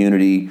the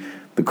community,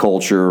 the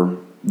culture,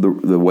 the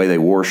way they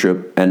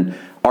worship, and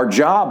our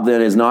job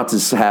then is not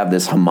to have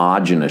this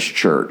homogenous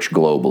church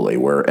globally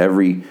where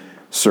every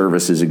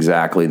service is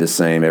exactly the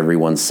same,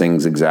 everyone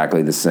sings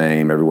exactly the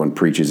same, everyone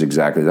preaches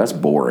exactly. That's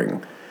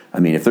boring. I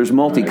mean, if there's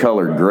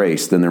multicolored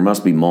grace, then there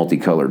must be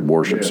multicolored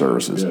worship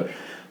services.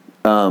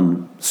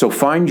 So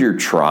find your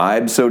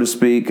tribe, so to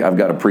speak. I've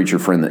got a preacher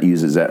friend that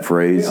uses that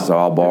phrase, so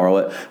I'll borrow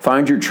it.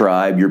 Find your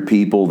tribe, your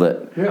people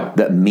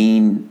that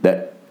mean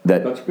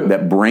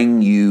that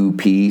bring you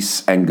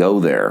peace, and go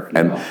there.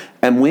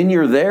 And when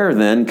you're there,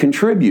 then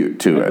contribute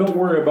to it. Don't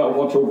worry about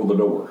what's over the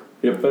door.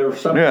 If there's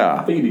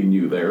something feeding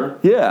you there.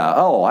 Yeah.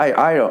 Oh,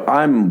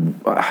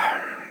 I'm.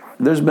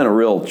 There's been a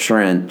real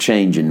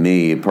change in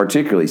me,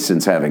 particularly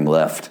since having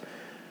left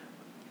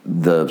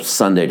the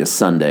Sunday to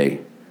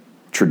Sunday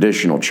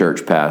traditional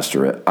church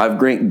pastorate. I've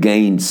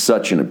gained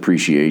such an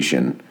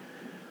appreciation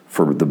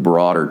for the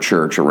broader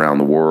church around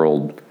the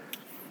world,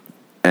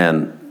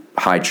 and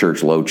high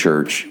church, low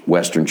church,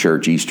 Western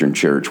church, Eastern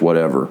church,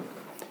 whatever.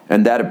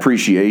 And that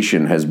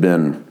appreciation has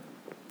been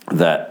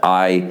that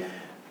I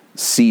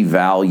see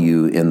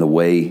value in the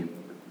way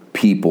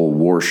people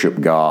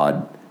worship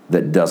God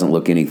that doesn't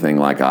look anything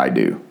like I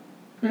do.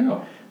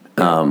 Yeah.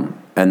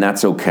 And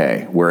that's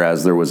okay.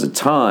 Whereas there was a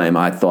time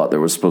I thought there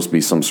was supposed to be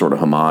some sort of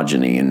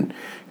homogeny in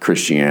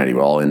Christianity.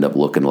 We all end up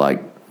looking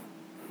like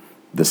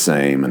the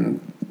same and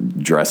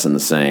dressing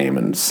the same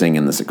and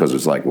singing the same. Because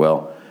it's like,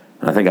 well,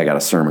 I think I got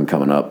a sermon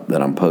coming up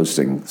that I'm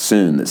posting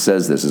soon that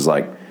says this is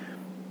like,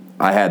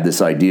 I had this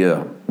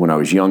idea when I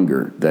was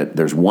younger that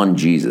there's one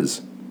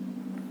Jesus.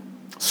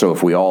 So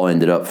if we all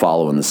ended up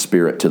following the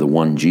Spirit to the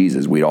one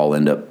Jesus, we'd all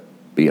end up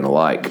being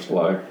alike.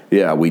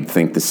 Yeah, we'd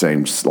think the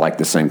same, like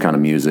the same kind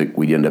of music.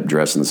 We'd end up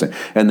dressing the same.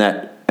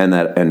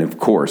 And of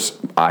course,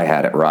 I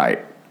had it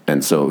right.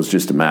 And so it was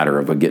just a matter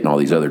of getting all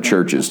these other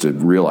churches to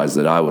realize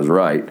that I was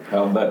right.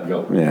 How'd that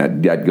go? Yeah,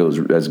 that goes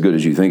as good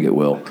as you think it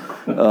will.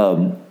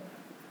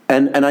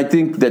 And I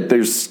think that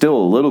there's still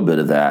a little bit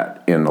of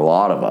that in a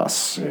lot of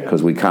us,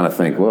 because we kind of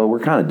think, well,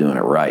 we're kind of doing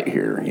it right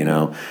here,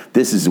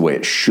 This is the way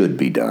it should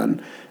be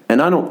done.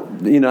 And I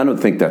don't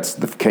think that's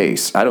the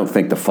case. I don't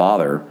think the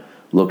Father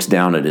looks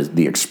down at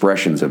the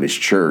expressions of his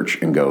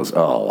church and goes,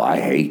 "Oh, I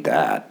hate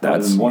that."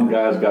 That's one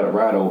guy's got it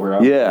right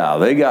over here. Yeah,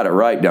 they got it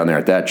right down there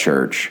at that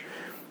church.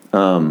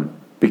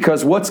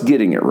 Because what's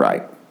getting it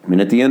right? I mean,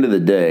 at the end of the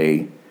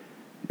day,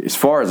 as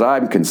far as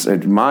I'm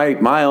concerned,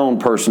 my own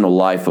personal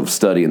life of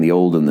studying the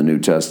Old and the New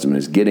Testament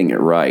is getting it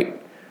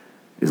right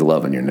is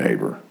loving your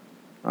neighbor.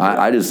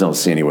 I just don't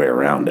see any way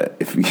around it.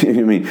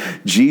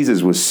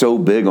 Jesus was so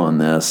big on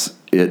this,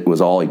 it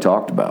was all he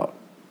talked about.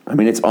 I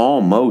mean, it's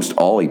almost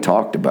all he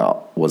talked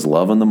about was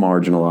loving the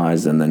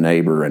marginalized and the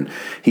neighbor. And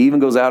he even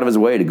goes out of his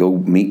way to go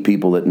meet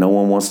people that no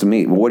one wants to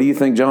meet. Well, what do you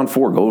think John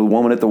 4? Go to the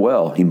woman at the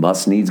well. He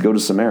must needs go to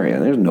Samaria.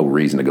 There's no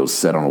reason to go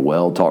sit on a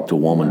well, talk to a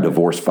woman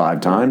divorced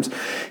 5 times.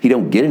 He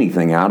don't get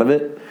anything out of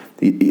it.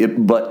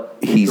 But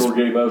he sure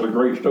gave us a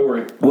great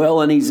story.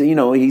 Well, and he's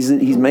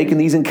making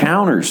these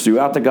encounters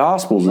throughout the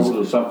Gospels.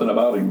 There's something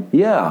about him.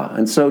 Yeah,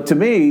 and so to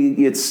me,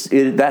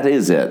 that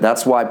is it.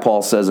 That's why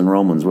Paul says in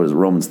Romans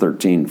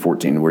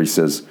 13:14, where he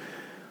says,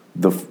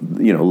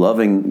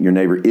 loving your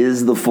neighbor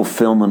is the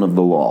fulfillment of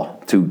the law.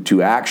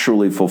 To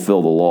actually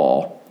fulfill the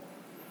law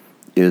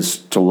is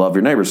to love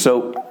your neighbor.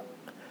 So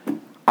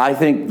I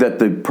think that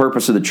the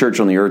purpose of the church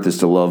on the earth is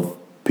to love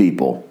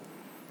people,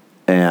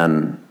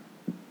 and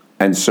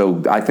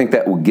so I think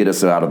that will get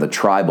us out of the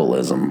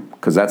tribalism,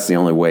 because that's the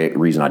only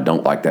reason I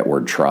don't like that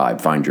word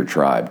tribe. Find your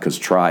tribe, because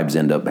tribes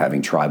end up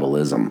having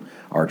tribalism.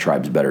 Our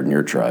tribe's better than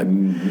your tribe.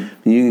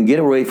 Mm-hmm. You can get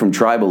away from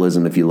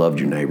tribalism if you loved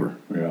your neighbor.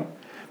 Yeah.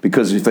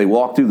 Because if they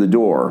walk through the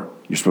door,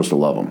 you're supposed to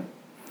love them.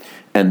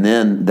 And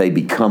then they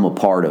become a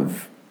part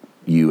of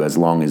you as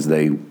long as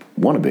they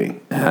want to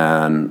be.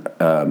 And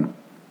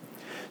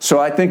so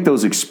I think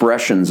those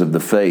expressions of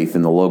the faith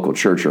in the local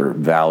church are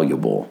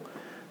valuable.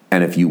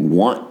 And if you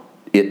want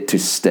it to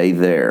stay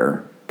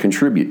there,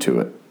 contribute to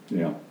it.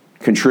 Yeah.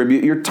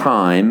 Contribute your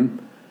time,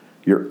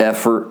 your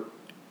effort,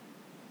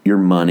 your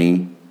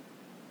money,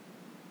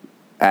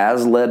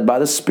 as led by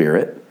the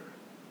Spirit.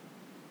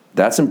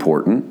 That's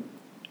important.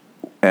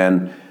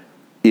 And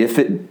if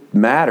it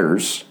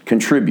matters,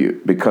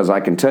 contribute. Because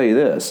I can tell you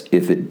this,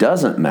 if it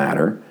doesn't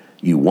matter,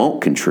 you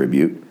won't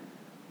contribute,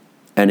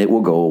 and it will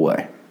go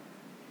away.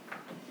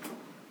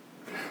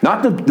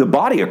 Not the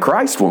body of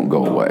Christ won't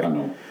go away. I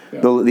know. Yeah.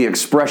 The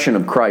expression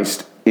of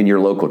Christ in your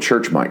local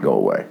church might go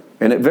away.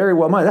 And it very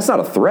well might. That's not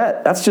a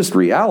threat. That's just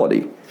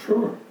reality.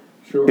 Sure.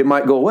 Sure. It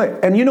might go away.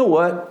 And you know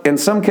what? In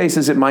some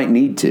cases, it might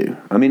need to.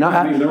 I mean,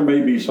 there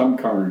may be some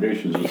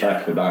congregations that's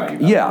actually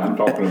dying. Yeah. I'm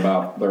talking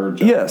about their...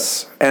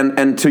 Yes.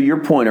 And to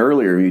your point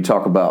earlier, you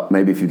talk about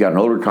maybe if you've got an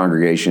older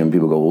congregation and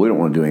people go, well, we don't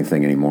want to do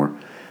anything anymore.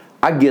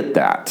 I get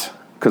that,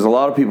 because a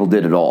lot of people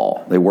did it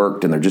all. They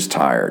worked and they're just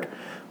tired.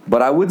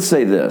 But I would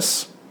say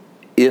this,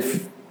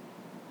 if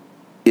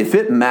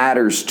it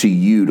matters to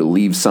you to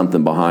leave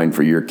something behind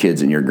for your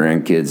kids and your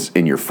grandkids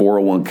in your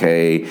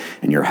 401k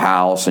and your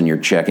house and your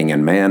checking,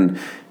 and man,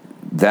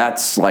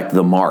 that's like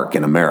the mark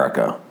in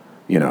America,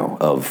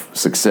 of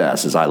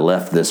success, is I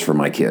left this for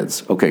my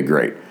kids. Okay,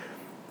 great.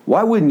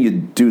 Why wouldn't you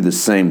do the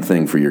same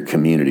thing for your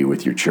community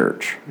with your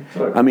church?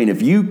 Right. I mean,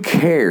 if you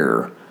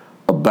care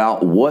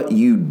about what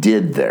you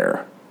did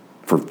there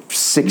for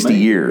 60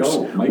 years,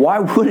 why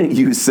wouldn't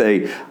you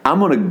say, I'm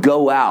going to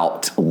go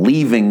out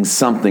leaving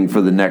something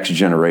for the next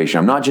generation?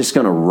 I'm not just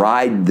going to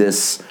ride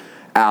this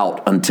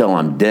out until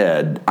I'm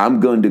dead. I'm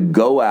going to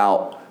go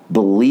out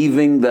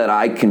believing that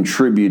I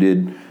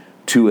contributed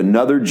to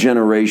another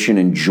generation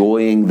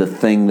enjoying the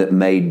thing that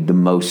made the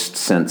most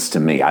sense to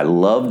me. I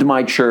loved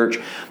my church.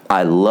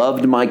 I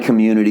loved my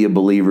community of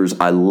believers.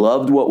 I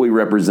loved what we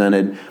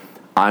represented.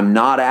 I'm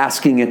not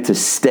asking it to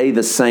stay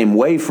the same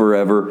way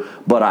forever,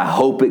 but I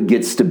hope it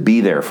gets to be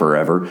there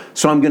forever.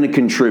 So I'm going to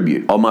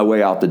contribute on my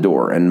way out the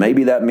door. And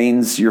maybe that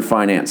means your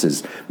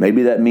finances.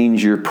 Maybe that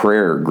means your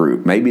prayer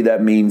group. Maybe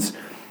that means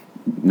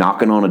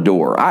knocking on a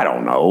door. I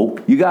don't know.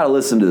 You got to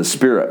listen to the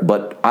Spirit,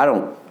 but I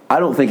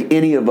don't think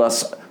any of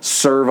us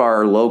serve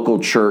our local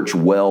church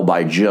well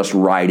by just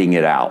writing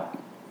it out.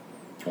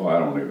 Oh, I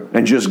don't either.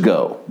 And just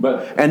go.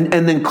 And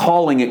then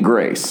calling it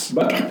grace.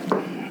 But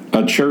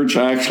a church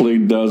actually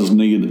does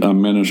need a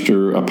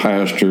minister, a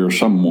pastor,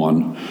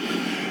 someone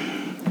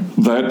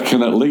that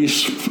can at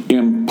least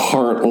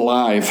impart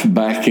life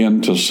back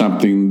into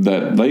something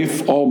that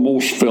they've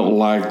almost felt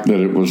like that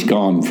it was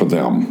gone for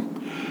them.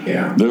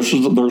 Yeah. There's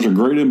a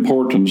great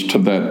importance to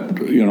that.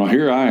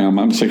 Here I am,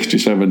 I'm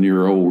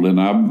 67-year-old,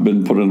 and I've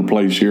been put in a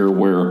place here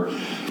where,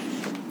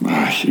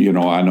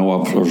 I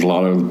know there's a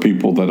lot of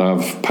people that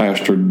I've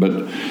pastored,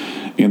 but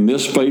in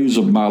this phase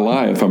of my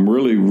life, I'm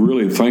really,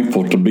 really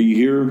thankful to be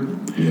here.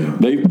 Yeah.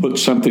 They've put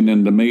something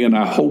into me, and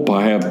I hope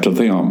I have to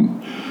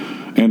them.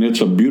 And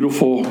it's a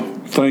beautiful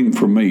thing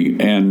for me.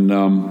 And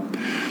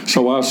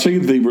so I see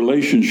the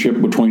relationship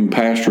between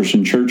pastors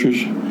and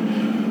churches,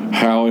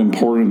 how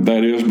important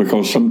that is,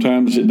 because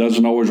sometimes it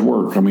doesn't always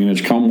work. I mean,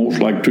 it's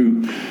almost like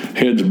two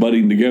heads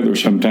butting together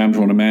sometimes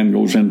when a man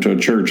goes into a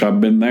church.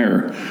 I've been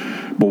there.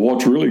 But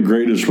what's really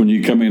great is when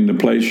you come into a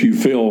place, you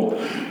feel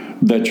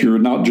that you're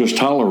not just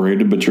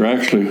tolerated, but you're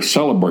actually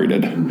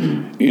celebrated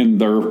in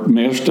their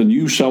midst, and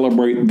you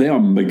celebrate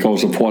them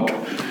because of what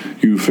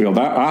you feel.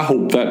 I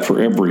hope that for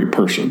every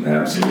person.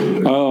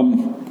 Absolutely.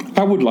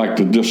 I would like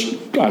to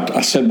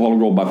I said a while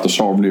ago about the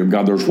sovereignty of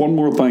God. There's one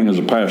more thing as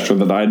a pastor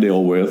that I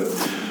deal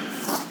with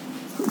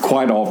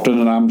quite often,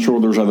 and I'm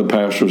sure there's other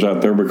pastors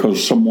out there,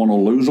 because someone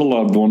will lose a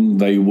loved one,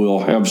 they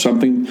will have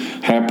something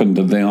happen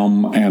to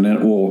them, and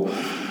it will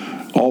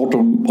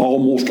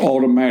almost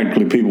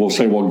automatically people will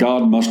say, well,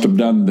 God must have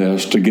done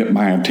this to get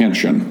my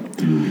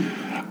attention.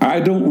 I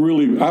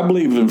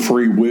believe in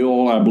free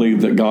will. I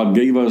believe that God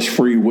gave us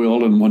free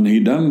will, and when He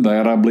done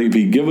that, I believe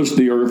He gave us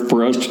the earth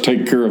for us to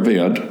take care of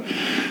it.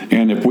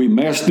 And if we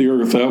mess the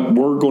earth up,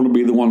 we're going to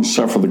be the ones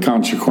suffer the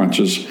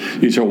consequences.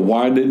 You say, well,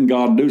 why didn't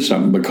God do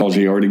something? Because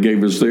He already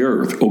gave us the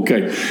earth.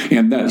 Okay,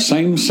 in that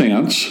same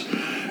sense,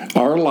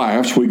 our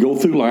lives, we go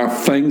through life,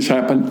 things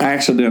happen,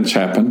 accidents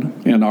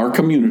happen. In our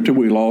community,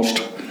 we lost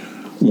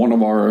one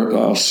of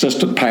our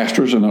assistant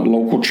pastors in a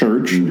local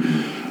church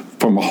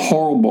from a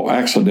horrible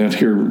accident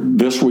here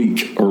this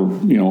week, or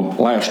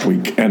last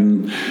week.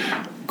 And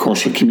of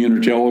course, the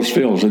community always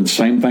feels. And the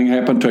same thing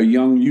happened to a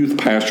young youth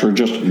pastor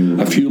just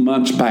a few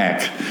months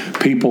back.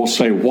 People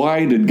say,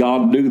 why did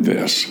God do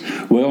this?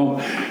 Well,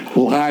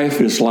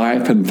 life is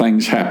life, and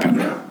things happen.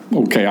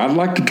 Okay, I'd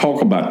like to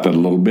talk about that a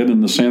little bit,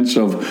 in the sense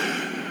of,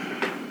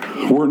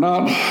 we're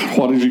not,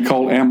 what does He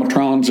call,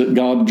 amatrons that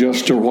God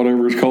just, or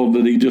whatever it's called,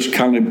 that He just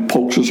kind of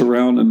pokes us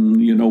around,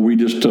 and we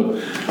just,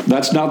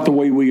 that's not the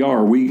way we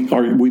are. We've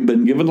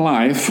been given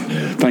life.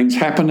 Things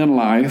happen in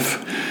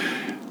life.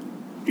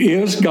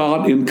 Is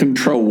God in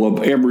control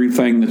of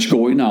everything that's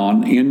going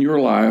on in your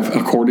life?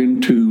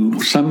 According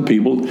to some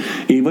people,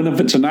 even if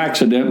it's an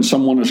accident and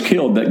someone is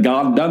killed, that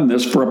God done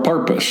this for a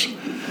purpose.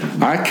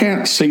 I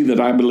can't see that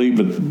I believe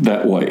it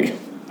that way.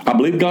 I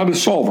believe God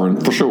is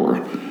sovereign, for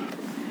sure.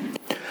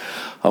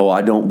 Oh,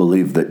 I don't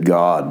believe that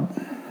God,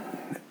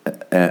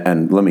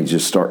 and let me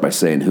just start by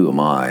saying, who am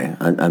I?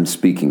 I'm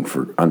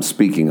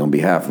speaking on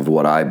behalf of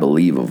what I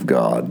believe of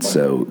God.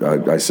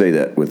 So I say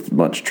that with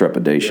much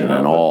trepidation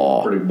and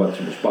awe. Pretty much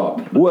in the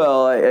spot.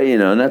 Well,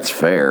 and that's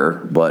fair,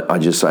 but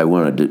I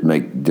wanted to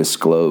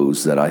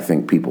disclose that I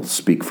think people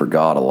speak for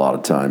God a lot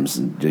of times,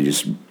 and they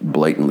just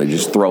blatantly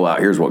just throw out,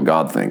 here's what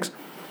God thinks.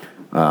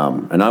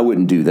 And I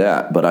wouldn't do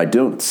that, but I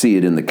don't see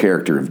it in the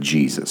character of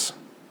Jesus.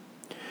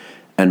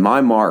 And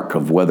my mark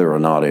of whether or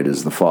not it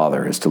is the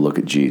Father is to look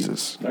at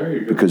Jesus. There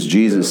you go. Because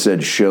Jesus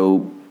said,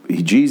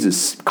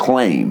 Jesus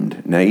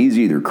claimed, now he's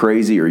either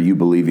crazy or you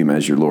believe him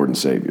as your Lord and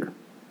Savior.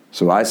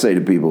 So I say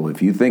to people,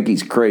 if you think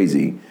he's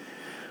crazy,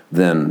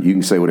 then you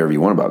can say whatever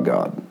you want about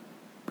God,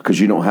 because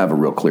you don't have a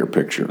real clear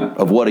picture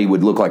of what he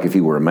would look like if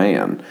he were a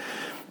man.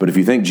 But if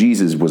you think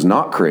Jesus was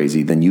not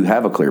crazy, then you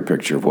have a clear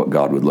picture of what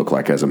God would look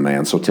like as a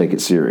man, so take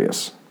it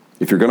serious.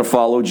 If you're going to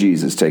follow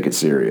Jesus, take it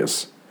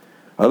serious.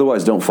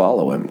 Otherwise, don't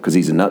follow him, because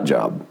he's a nut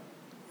job.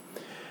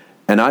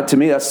 And to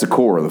me, that's the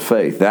core of the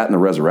faith, that and the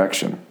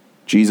resurrection.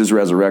 Jesus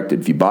resurrected.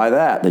 If you buy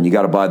that, then you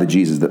got to buy the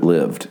Jesus that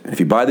lived. And if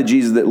you buy the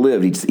Jesus that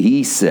lived,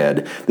 he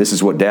said, this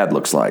is what Dad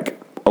looks like.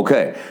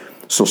 Okay,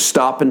 so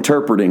stop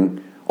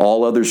interpreting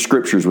all other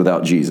scriptures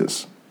without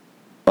Jesus.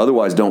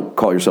 Otherwise, don't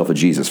call yourself a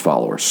Jesus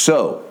follower.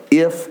 So,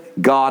 if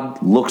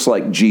God looks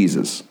like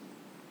Jesus,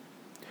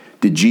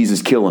 did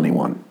Jesus kill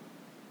anyone?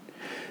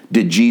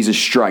 Did Jesus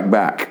strike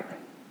back?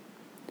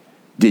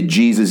 Did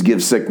Jesus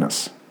give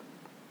sickness?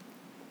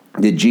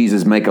 Did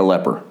Jesus make a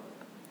leper?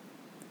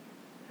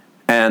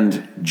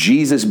 And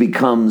Jesus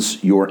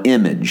becomes your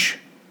image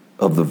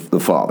of the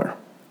Father.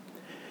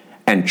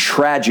 And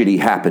tragedy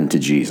happened to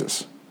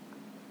Jesus.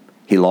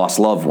 He lost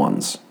loved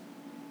ones.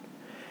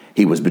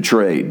 He was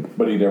betrayed.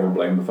 But he never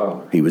blamed the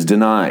Father. He was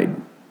denied.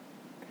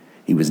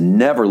 He was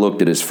never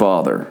looked at his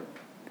Father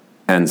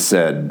and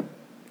said,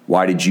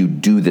 why did you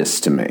do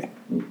this to me?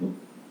 Mm-hmm.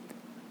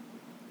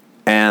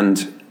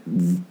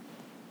 And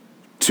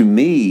to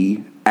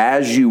me,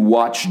 as you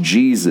watch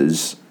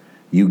Jesus,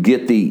 you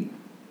get the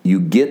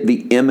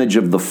image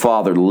of the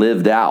Father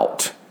lived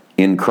out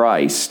in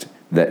Christ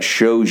that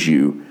shows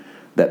you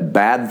that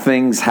bad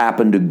things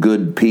happen to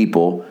good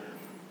people,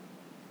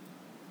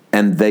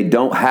 and they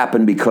don't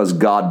happen because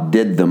God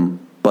did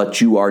them,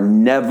 but you are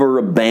never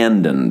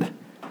abandoned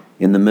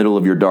in the middle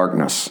of your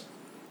darkness.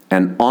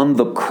 And on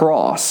the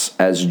cross,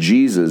 as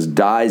Jesus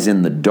dies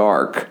in the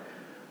dark,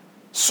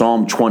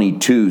 Psalm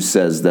 22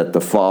 says that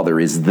the Father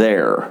is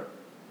there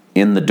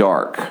in the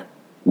dark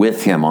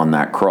with him on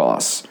that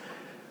cross.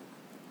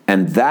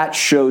 And that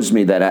shows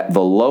me that at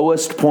the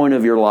lowest point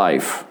of your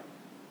life,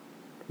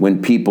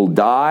 when people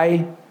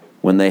die,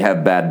 when they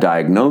have bad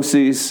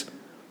diagnoses,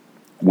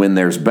 when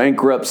there's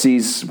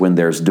bankruptcies, when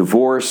there's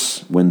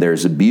divorce, when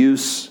there's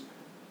abuse,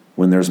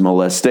 when there's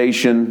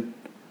molestation,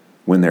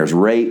 when there's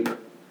rape,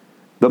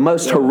 the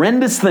most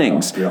horrendous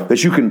things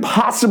that you can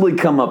possibly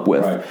come up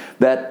with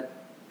that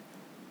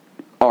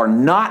are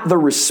not the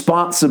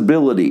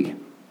responsibility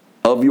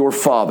of your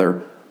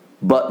Father,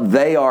 but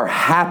they are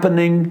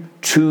happening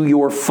to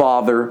your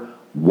Father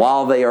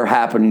while they are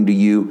happening to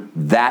you.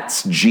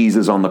 That's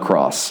Jesus on the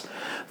cross.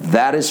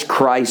 That is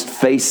Christ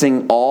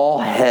facing all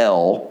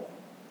hell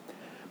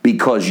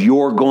because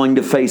you're going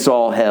to face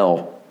all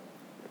hell.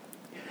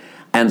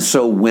 And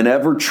so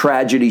whenever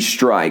tragedy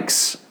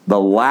strikes, the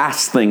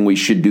last thing we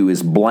should do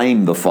is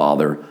blame the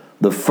Father.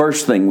 The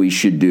first thing we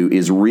should do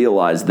is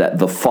realize that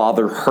the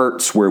Father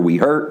hurts where we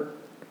hurt,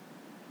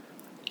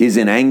 is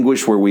in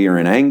anguish where we are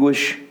in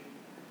anguish,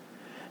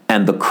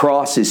 and the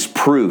cross is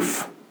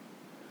proof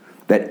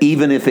that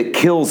even if it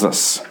kills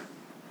us,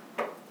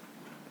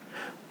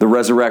 the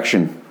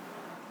resurrection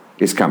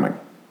is coming.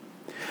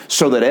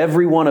 So that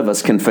every one of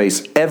us can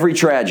face every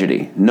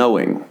tragedy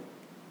knowing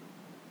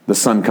the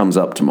sun comes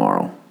up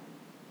tomorrow.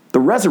 The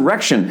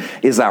resurrection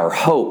is our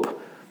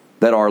hope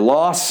that our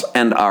loss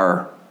and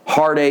our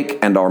heartache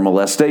and our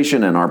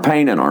molestation and our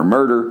pain and our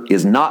murder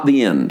is not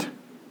the end.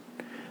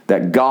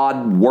 That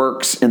God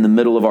works in the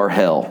middle of our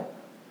hell.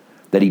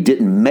 That he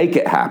didn't make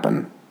it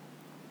happen.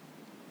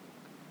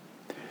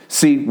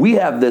 See, we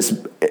have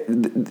this,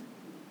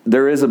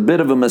 there is a bit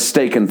of a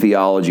mistaken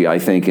theology, I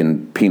think,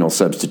 in penal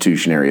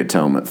substitutionary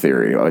atonement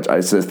theory.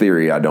 It's a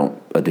theory I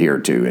don't adhere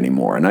to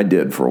anymore, and I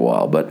did for a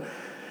while, but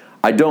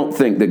I don't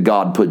think that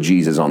God put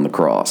Jesus on the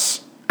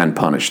cross and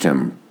punished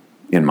him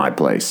in my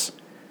place.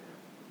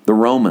 The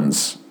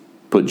Romans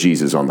put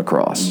Jesus on the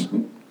cross.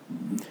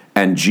 Mm-hmm.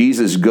 And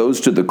Jesus goes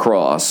to the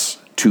cross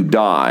to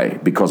die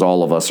because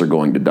all of us are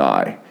going to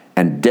die.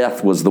 And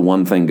death was the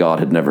one thing God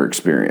had never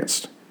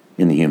experienced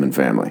in the human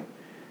family.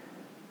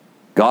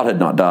 God had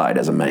not died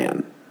as a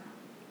man.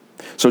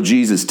 So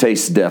Jesus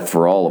tastes death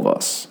for all of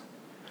us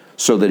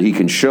so that he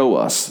can show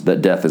us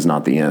that death is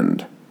not the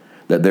end,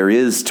 that there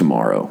is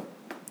tomorrow.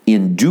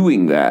 In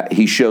doing that,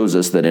 he shows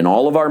us that in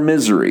all of our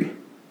misery,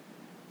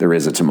 there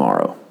is a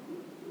tomorrow.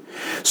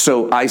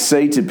 So I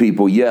say to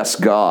people, yes,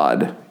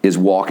 God is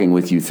walking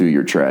with you through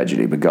your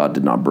tragedy, but God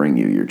did not bring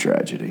you your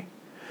tragedy.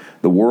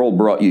 The world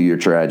brought you your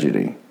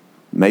tragedy.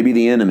 Maybe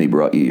the enemy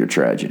brought you your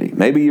tragedy.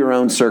 Maybe your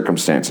own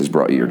circumstances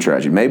brought you your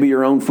tragedy. Maybe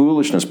your own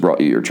foolishness brought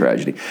you your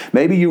tragedy.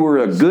 Maybe you were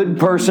a good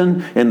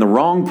person in the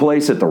wrong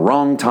place at the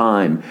wrong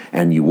time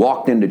and you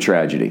walked into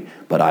tragedy.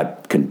 But I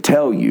can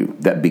tell you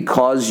that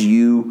because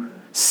you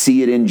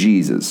see it in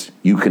Jesus,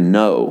 you can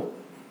know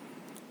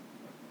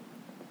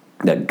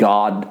that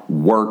God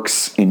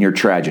works in your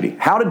tragedy.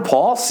 How did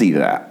Paul see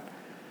that?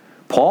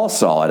 Paul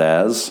saw it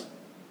as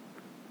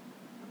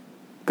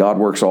God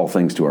works all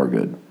things to our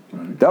good.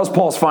 That was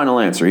Paul's final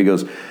answer. He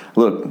goes,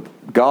 look,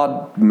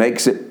 God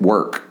makes it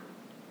work.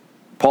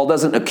 Paul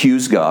doesn't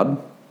accuse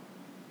God.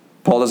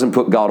 Paul doesn't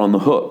put God on the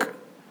hook.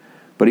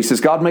 But he says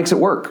God makes it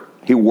work.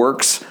 He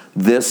works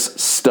this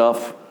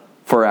stuff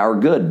for our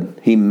good.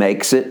 He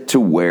makes it to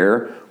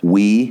where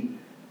we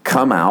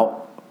come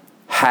out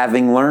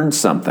having learned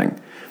something.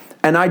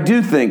 And I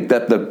do think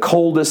that the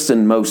coldest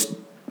and most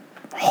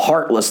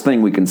heartless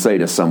thing we can say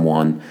to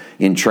someone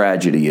in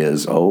tragedy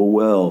is, oh,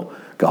 well,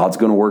 God's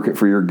going to work it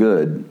for your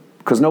good.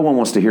 Because no one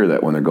wants to hear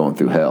that when they're going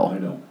through hell. I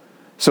don't.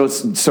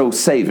 So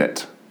save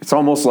it. It's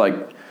almost like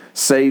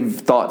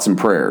save thoughts and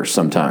prayers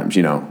sometimes,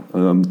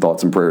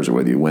 thoughts and prayers are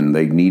with you when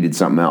they needed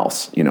something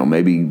else,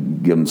 maybe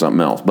give them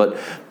something else. But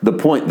the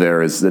point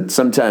there is that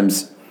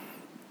sometimes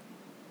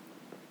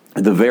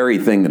the very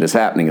thing that is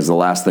happening is the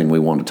last thing we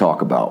want to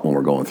talk about when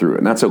we're going through it.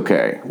 And that's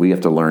okay. We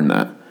have to learn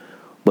that.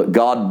 But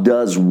God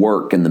does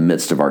work in the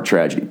midst of our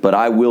tragedy. But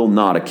I will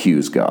not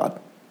accuse God.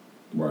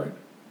 Right.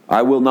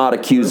 I will not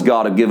accuse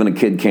God of giving a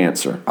kid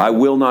cancer. I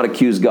will not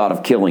accuse God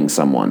of killing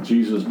someone.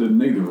 Jesus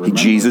didn't either. Remember,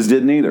 Jesus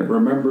didn't either.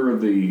 Remember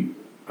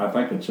I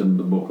think it's in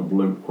the book of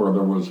Luke, where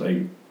there was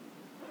the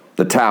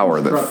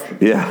tower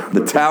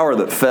the tower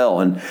that fell.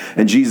 And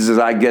Jesus says,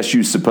 I guess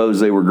you suppose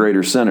they were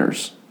greater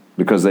sinners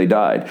because they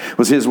died.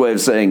 Was his way of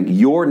saying,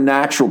 your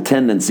natural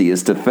tendency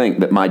is to think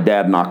that my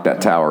dad knocked that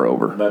tower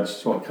over.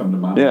 That's what come to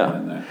my mind.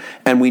 Yeah.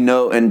 And we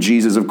know, and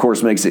Jesus, of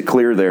course, makes it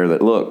clear there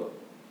that, look,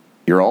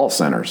 you're all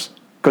sinners.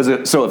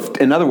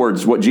 In other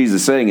words, what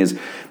Jesus is saying is,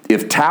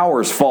 if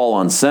towers fall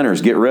on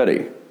sinners, get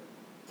ready.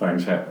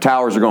 Things happen.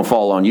 Towers are going to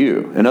fall on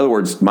you. In other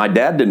words, my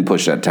dad didn't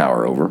push that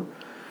tower over.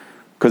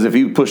 Because if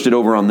he pushed it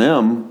over on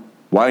them,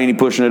 why ain't he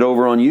pushing it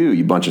over on you,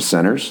 you bunch of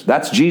sinners?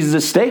 That's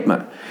Jesus'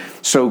 statement.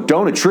 So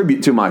don't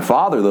attribute to my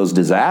father those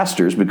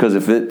disasters, because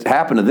if it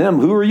happened to them,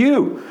 who are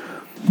you?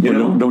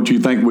 Don't you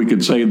think we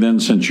could say then,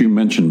 since you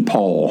mentioned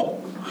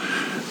Paul,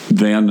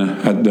 then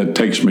that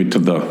takes me to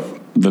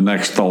the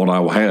next thought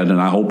I had, and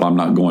I hope I'm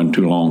not going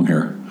too long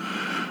here.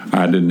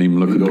 I didn't even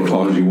look at the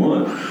clock. You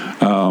want.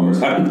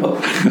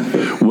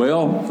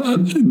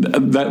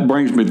 That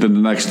brings me to the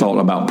next thought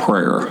about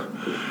prayer.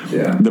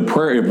 Yeah. The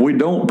prayer, if we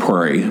don't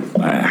pray,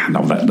 I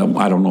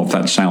don't know if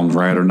that sounds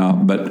right or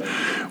not, but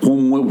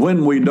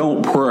when we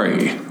don't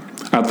pray,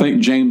 I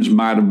think James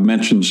might have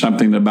mentioned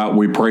something about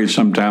we pray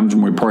sometimes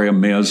and we pray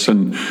amiss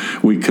and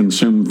we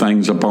consume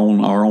things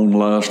upon our own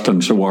lust,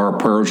 and so our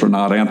prayers are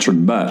not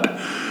answered. But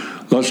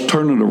let's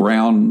turn it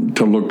around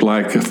to look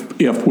like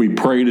if we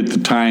prayed at the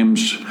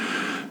times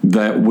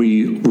that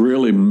we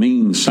really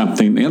mean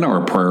something in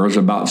our prayers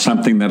about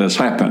something that has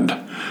happened,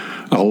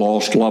 a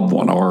lost loved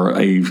one or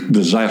a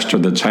disaster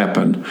that's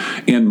happened.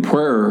 In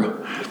prayer,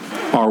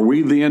 are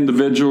we the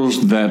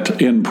individuals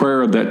that in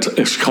prayer that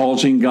is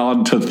causing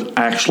God to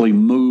actually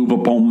move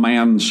upon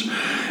man's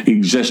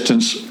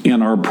existence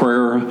in our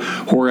prayer?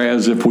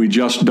 Whereas if we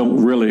just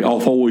don't really,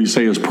 all we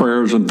say is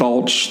prayers and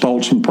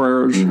thoughts and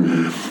prayers,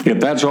 if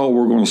that's all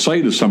we're going to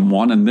say to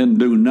someone and then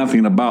do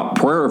nothing about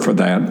prayer for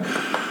that,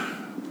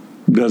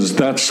 does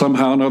that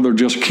somehow or another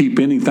just keep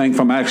anything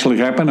from actually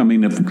happening? I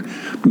mean,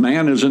 if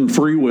man is in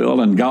free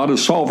will and God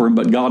is sovereign,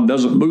 but God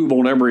doesn't move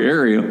on every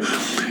area,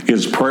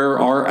 is prayer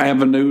our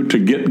avenue to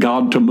get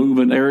God to move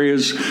in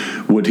areas?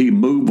 Would he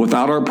move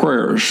without our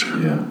prayers?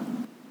 Yeah.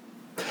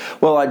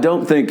 Well, I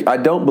don't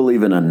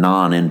believe in a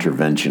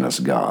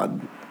non-interventionist God.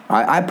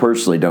 I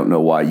personally don't know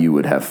why you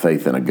would have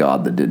faith in a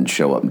God that didn't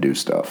show up and do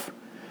stuff.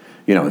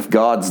 If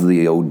God's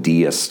the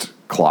deist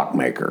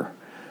clockmaker,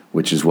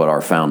 which is what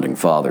our founding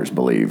fathers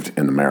believed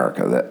in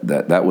America,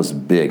 that was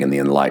big in the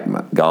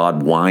Enlightenment.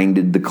 God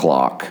winded the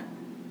clock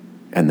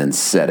and then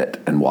set it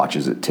and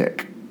watches it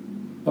tick.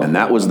 And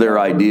that was their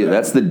idea.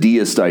 That's the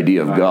deist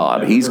idea of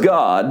God. He's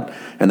God,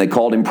 and they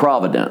called him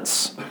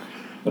Providence.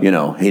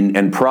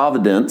 And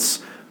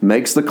Providence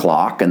makes the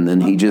clock, and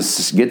then he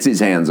just gets his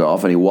hands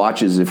off, and he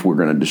watches if we're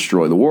going to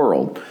destroy the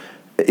world.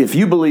 If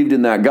you believed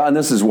in that God, and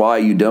this is why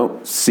you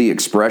don't see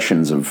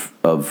expressions of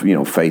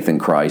faith in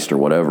Christ or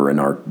whatever in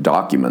our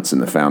documents in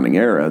the founding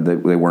era. They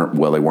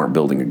weren't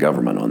building a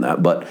government on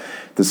that. But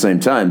at the same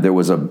time, there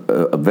was a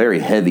very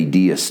heavy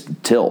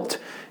deist tilt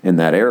in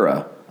that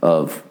era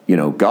of,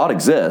 God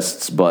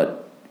exists,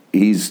 but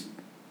he's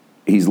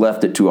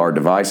left it to our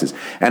devices.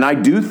 And I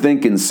do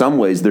think in some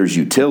ways there's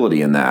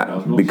utility in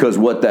that, because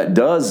what that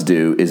does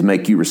do is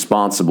make you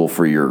responsible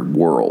for your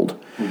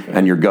world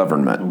and your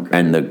government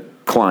and the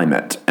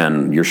climate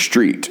and your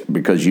street,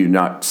 because you're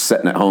not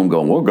sitting at home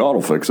going, well, God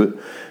will fix it.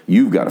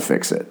 You've got to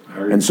fix it.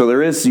 And so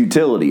there is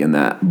utility in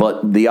that.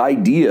 But the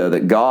idea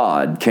that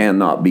God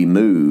cannot be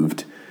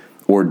moved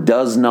or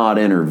does not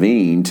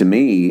intervene, to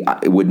me,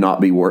 it would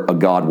not be a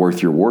God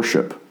worth your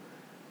worship.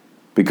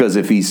 Because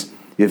if he's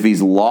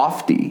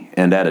lofty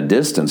and at a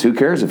distance, who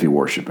cares if you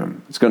worship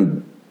him? It's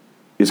going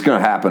to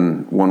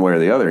happen one way or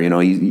the other.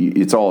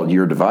 It's all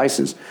your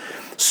devices.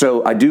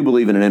 So I do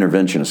believe in an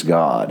interventionist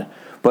God.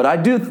 But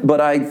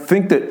I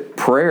think that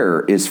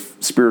prayer is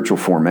spiritual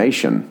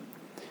formation.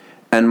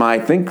 And I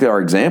think our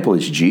example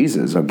is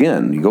Jesus.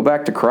 Again, you go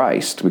back to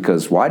Christ,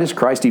 because why does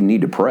Christ even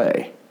need to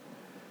pray?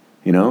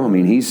 You know, I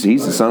mean, he's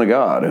the Son of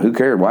God. Who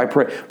cared? Why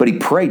pray? But he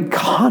prayed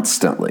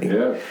constantly.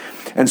 Yeah.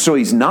 And so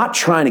he's not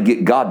trying to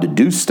get God to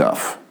do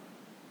stuff.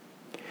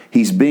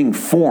 He's being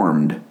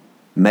formed,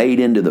 made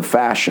into the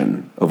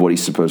fashion of what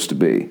he's supposed to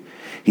be.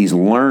 He's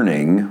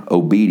learning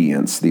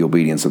obedience, the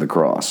obedience of the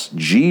cross.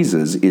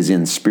 Jesus is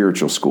in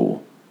spiritual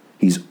school.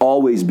 He's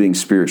always being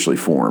spiritually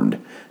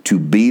formed to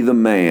be the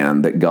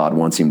man that God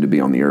wants him to be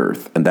on the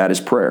earth. And that is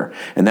prayer.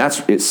 And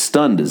it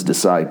stunned his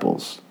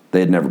disciples. They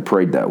had never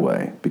prayed that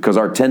way, because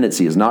our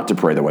tendency is not to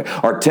pray that way.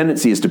 Our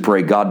tendency is to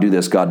pray, God do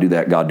this, God do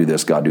that, God do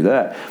this, God do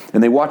that.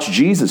 And they watch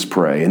Jesus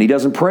pray, and he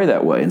doesn't pray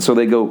that way. And so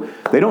they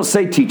don't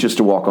say, teach us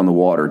to walk on the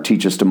water,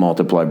 teach us to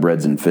multiply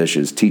breads and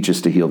fishes, teach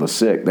us to heal the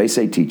sick. They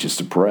say, teach us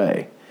to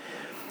pray.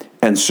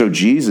 And so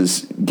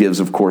Jesus gives,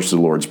 of course, the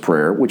Lord's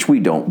Prayer, which we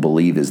don't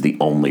believe is the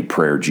only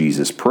prayer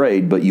Jesus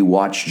prayed, but you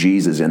watch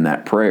Jesus in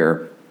that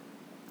prayer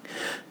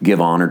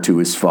give honor to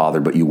his Father,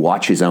 but you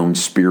watch his own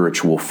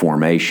spiritual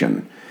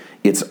formation.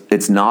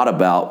 It's not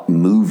about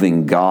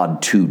moving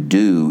God to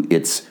do,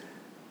 it's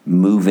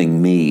moving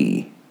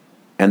me.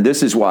 And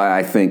this is why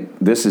I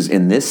think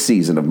in this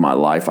season of my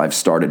life, I've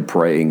started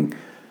praying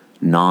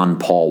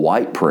non-Paul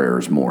White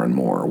prayers more and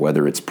more,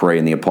 whether it's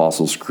praying the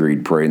Apostles'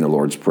 Creed, praying the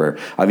Lord's Prayer.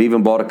 I've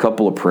even bought a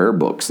couple of prayer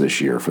books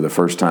this year for the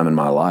first time in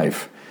my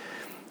life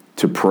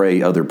to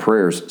pray other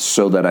prayers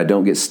so that I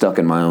don't get stuck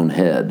in my own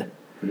head.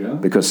 Yeah.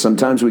 Because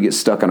sometimes we get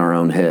stuck in our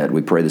own head.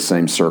 We pray the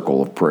same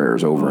circle of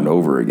prayers over and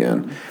over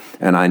again.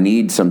 And I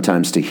need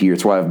sometimes to hear.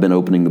 It's why I've been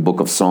opening the book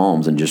of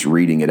Psalms and just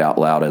reading it out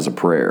loud as a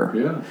prayer.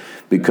 Yeah.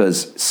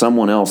 Because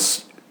someone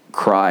else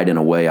cried in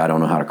a way I don't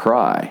know how to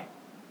cry.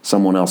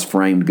 Someone else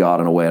framed God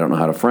in a way I don't know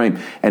how to frame.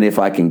 And if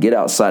I can get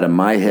outside of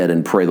my head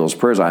and pray those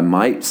prayers, I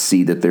might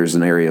see that there's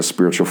an area of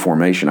spiritual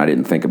formation I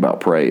didn't think about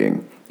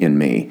praying in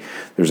me.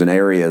 There's an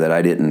area that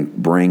I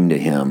didn't bring to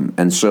him.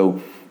 And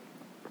so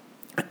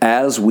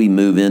as we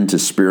move into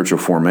spiritual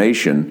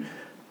formation,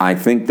 I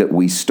think that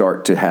we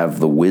start to have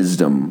the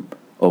wisdom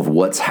of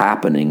what's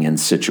happening in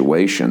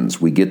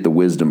situations. We get the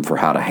wisdom for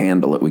how to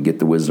handle it. We get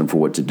the wisdom for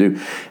what to do.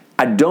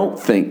 I don't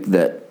think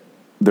that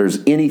there's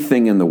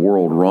anything in the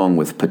world wrong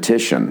with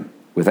petition,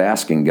 with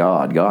asking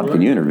God, right.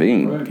 Can you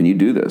intervene? Right. Can you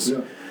do this?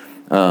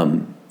 Yeah.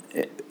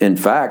 In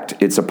fact,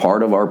 it's a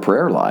part of our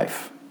prayer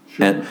life.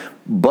 Sure.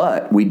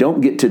 But we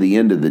don't get to the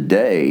end of the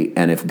day,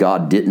 and if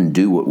God didn't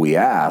do what we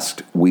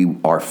asked,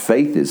 our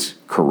faith is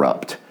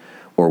corrupt,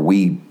 or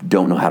we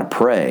don't know how to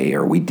pray,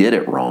 or we did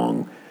it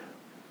wrong.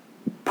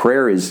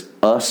 Prayer is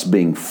us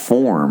being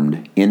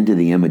formed into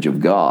the image of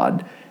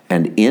God,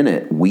 and in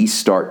it we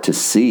start to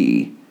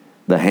see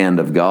the hand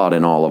of God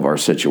in all of our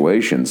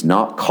situations,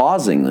 not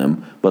causing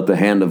them, but the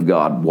hand of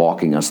God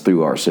walking us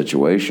through our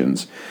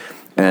situations.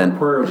 And our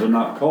prayers are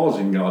not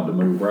causing God to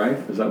move, right?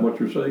 Is that what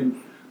you're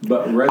saying?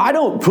 But I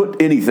don't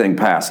put anything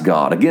past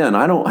God. Again,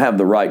 I don't have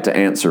the right to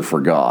answer for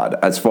God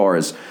as far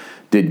as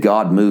did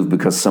God move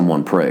because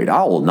someone prayed.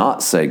 I will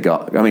not say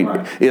God. I mean,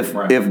 right.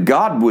 If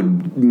God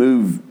would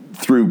move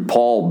through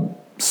Paul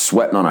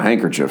sweating on a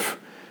handkerchief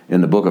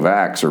in the book of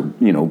Acts, or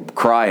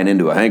crying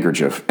into a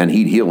handkerchief, and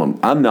he'd heal him,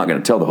 I'm not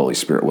going to tell the Holy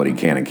Spirit what he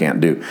can and can't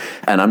do.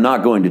 And I'm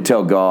not going to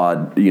tell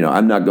God,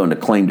 I'm not going to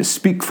claim to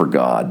speak for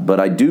God, but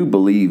I do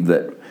believe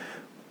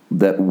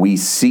that we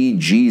see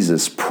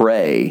Jesus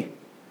pray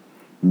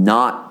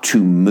not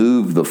to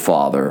move the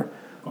Father,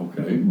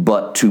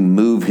 but to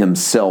move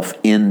himself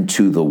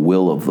into the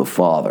will of the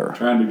Father.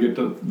 Trying to get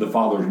to the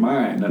Father's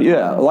mind.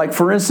 Like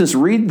for instance,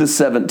 read the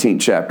 17th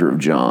chapter of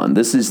John.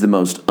 This is the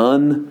most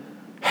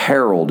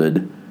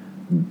unheralded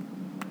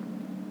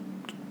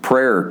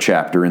prayer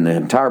chapter in the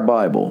entire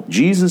Bible.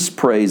 Jesus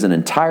prays an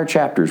entire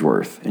chapter's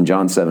worth in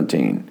John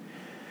 17.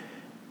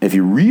 If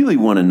you really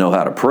want to know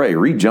how to pray,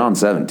 read John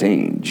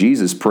 17.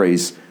 Jesus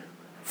prays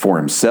for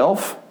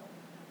himself,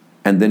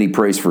 and then he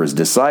prays for his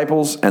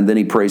disciples, and then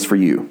he prays for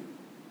you.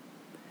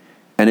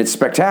 And it's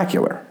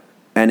spectacular.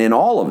 And in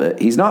all of it,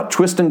 he's not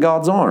twisting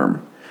God's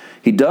arm.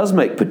 He does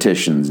make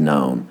petitions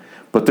known,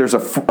 but there's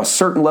a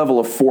certain level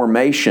of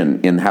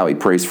formation in how he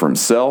prays for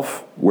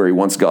himself, where he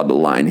wants God to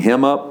line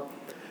him up,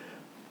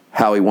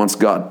 how he wants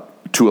God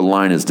to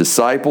align his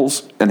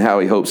disciples, and how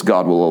he hopes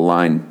God will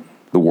align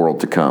the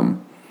world to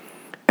come.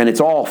 And it's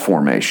all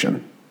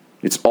formation.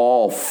 It's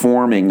all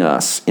forming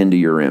us into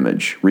your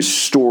image.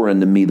 Restore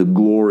unto me the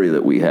glory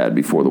that we had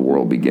before the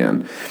world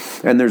began.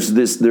 And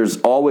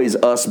there's always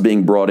us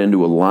being brought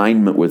into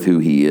alignment with who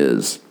he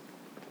is.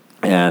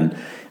 And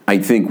I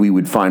think we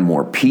would find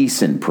more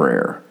peace in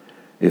prayer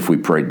if we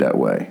prayed that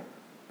way.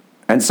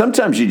 And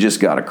sometimes you just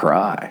got to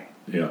cry.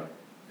 Yeah.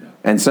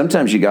 And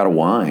sometimes you got to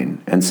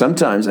whine. And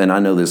sometimes, and I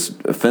know this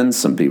offends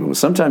some people, but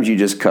sometimes you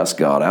just cuss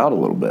God out a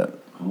little bit.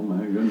 Oh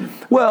my goodness.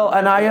 Well,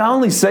 and I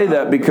only say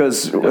that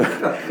because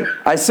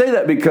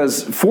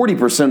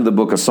 40% of the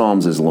book of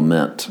Psalms is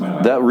lament.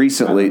 That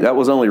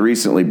was only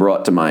recently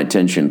brought to my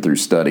attention through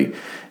study.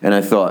 And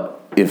I thought,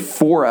 if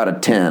 4 out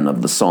of 10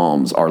 of the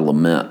Psalms are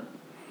lament,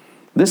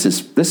 this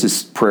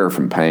is prayer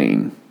from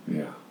pain.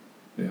 Yeah.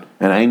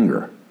 And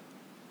anger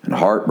and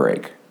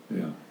heartbreak.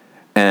 Yeah.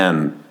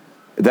 And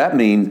that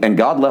means, and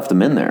God left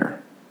them in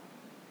there.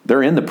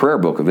 They're in the prayer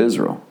book of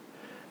Israel.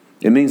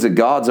 It means that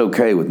God's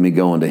okay with me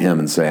going to him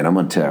and saying, I'm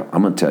going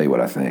to tell you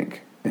what I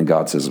think. And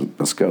God says,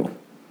 let's go.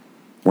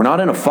 We're not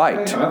in a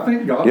fight. I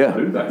think God will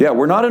do that. Yeah,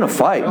 we're not in a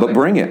fight, but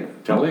bring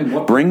it. Tell him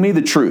what. Bring me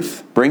the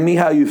truth. Bring me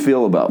how you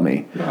feel about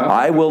me.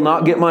 I will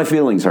not get my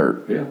feelings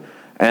hurt. Yeah.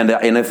 And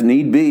if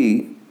need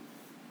be,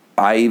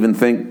 I even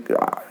think,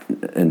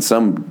 and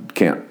some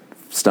can't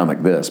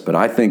stomach this, but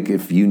I think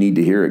if you need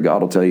to hear it,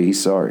 God will tell you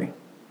he's sorry.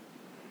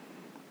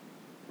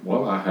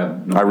 Well,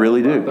 I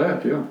really do.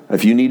 That, yeah.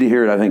 If you need to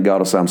hear it, I think God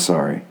will say, I'm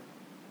sorry.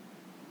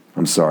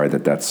 I'm sorry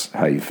that that's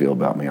how you feel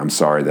about me. I'm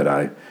sorry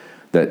that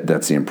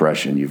that's the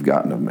impression you've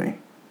gotten of me.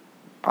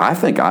 I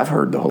think I've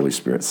heard the Holy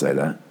Spirit say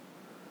that.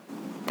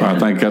 I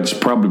think that's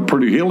probably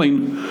pretty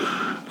healing.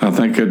 I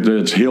think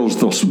it heals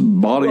the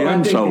body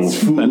and soul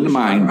and the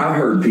mind. I've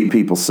heard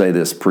people say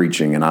this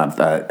preaching, and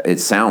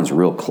it sounds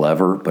real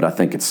clever, but I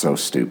think it's so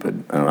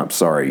stupid. And I'm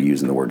sorry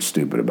using the word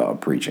stupid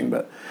about preaching,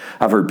 but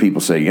I've heard people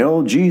say,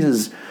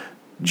 Jesus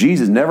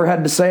never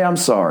had to say I'm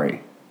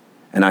sorry.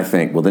 And I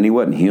think, well, then he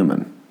wasn't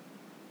human.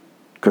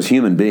 Because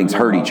human beings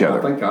hurt each other.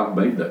 I think I've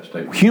made that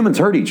statement. Humans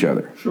hurt each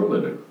other. Sure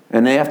they do.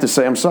 And they have to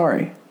say, I'm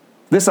sorry.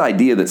 This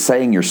idea that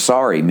saying you're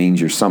sorry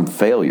means you're some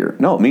failure.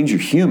 No, it means you're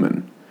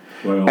human.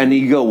 Well, and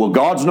you go, well,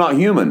 God's not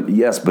human.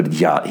 Yes, but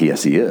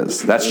yes, he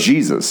is. That's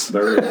Jesus.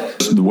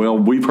 Well,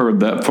 we've heard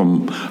that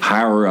from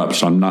higher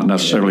ups. I'm not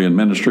necessarily in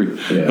ministry.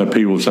 That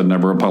people said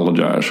never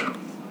apologize.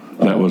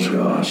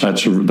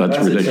 That's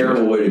ridiculous. A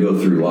terrible way to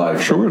go through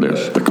life. Sure it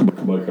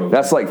is.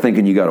 That's like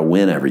thinking you got to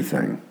win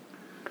everything.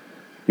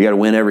 You got to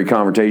win every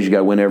conversation. You got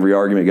to win every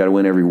argument. You got to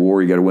win every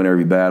war. You got to win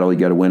every battle. You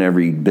got to win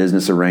every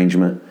business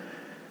arrangement.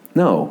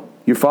 No,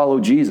 you follow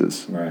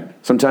Jesus. Right.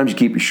 Sometimes you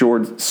keep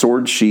your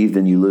sword sheathed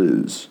and you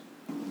lose.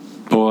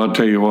 Well, I'll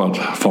tell you what,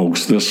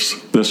 folks, this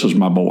is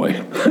my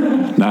boy.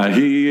 Now,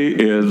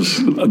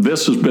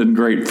 this has been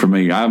great for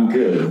me.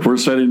 We're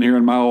sitting here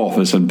in my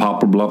office in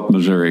Poplar Bluff,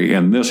 Missouri,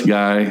 and this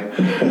guy,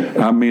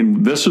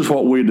 this is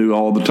what we do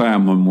all the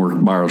time when we're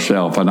by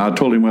ourselves. And I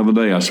told him the other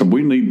day, I said,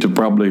 we need to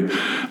probably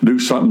do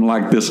something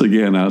like this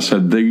again. I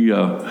said,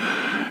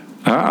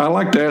 I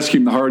like to ask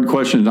him the hard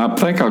questions. I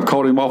think I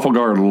caught him off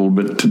guard a little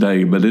bit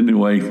today. But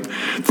anyway,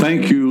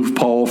 thank you,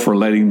 Paul, for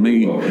letting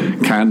me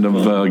kind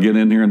of get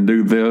in here and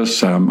do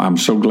this. I'm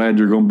so glad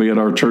you're going to be at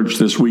our church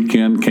this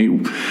weekend.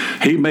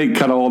 He may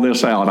cut all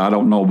this out. I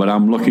don't know. But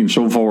I'm looking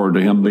so forward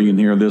to him being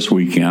here this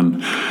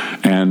weekend.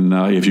 And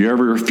if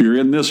you're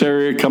in this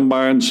area, come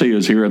by and see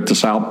us here at the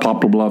South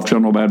Poplar Bluff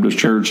General Baptist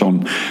Church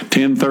on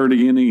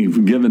 10:30 any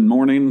given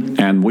morning.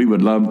 And we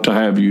would love to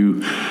have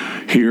you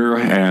here,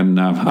 and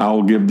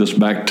I'll give this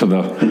back to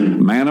the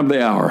man of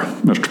the hour,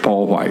 Mr.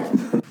 Paul White.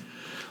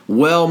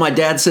 Well, my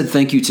dad said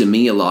thank you to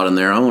me a lot in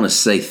there. I want to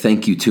say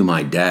thank you to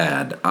my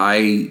dad.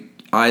 I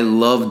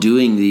love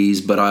doing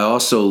these, but I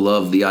also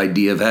love the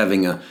idea of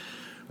having a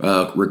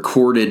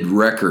recorded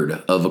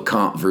record of a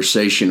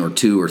conversation or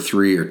 2 or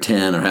 3 or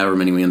 10 or however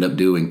many we end up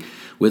doing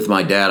with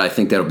my dad. I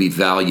think that'll be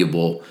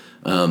valuable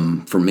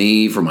for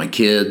me, for my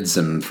kids,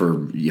 and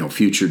for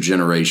future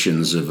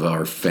generations of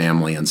our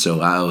family. And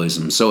so I always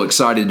am so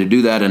excited to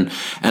do that, and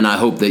I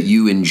hope that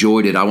you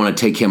enjoyed it. I want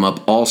to take him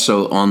up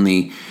also on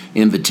the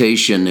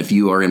invitation. If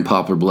you are in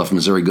Poplar Bluff,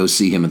 Missouri, go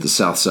see him at the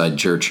Southside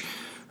Church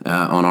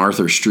on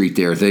Arthur Street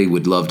there. They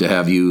would love to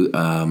have you,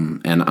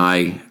 and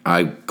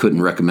I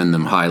couldn't recommend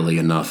them highly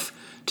enough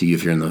to you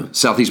if you're in the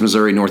Southeast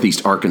Missouri,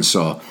 Northeast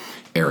Arkansas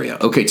area.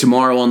 Okay,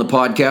 tomorrow on the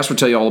podcast, we'll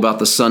tell you all about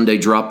the Sunday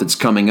drop that's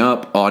coming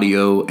up,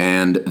 audio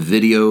and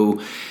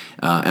video.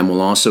 And we'll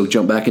also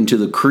jump back into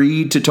the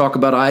creed to talk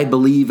about I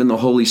believe in the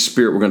Holy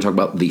Spirit. We're going to talk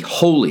about the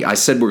holy. I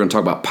said we're going to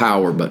talk about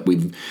power, but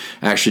we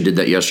actually did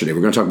that yesterday. We're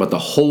going to talk about the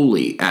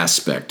holy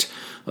aspect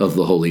of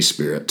the Holy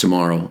Spirit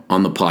tomorrow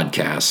on the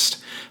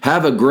podcast.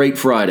 Have a great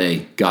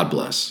Friday. God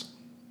bless.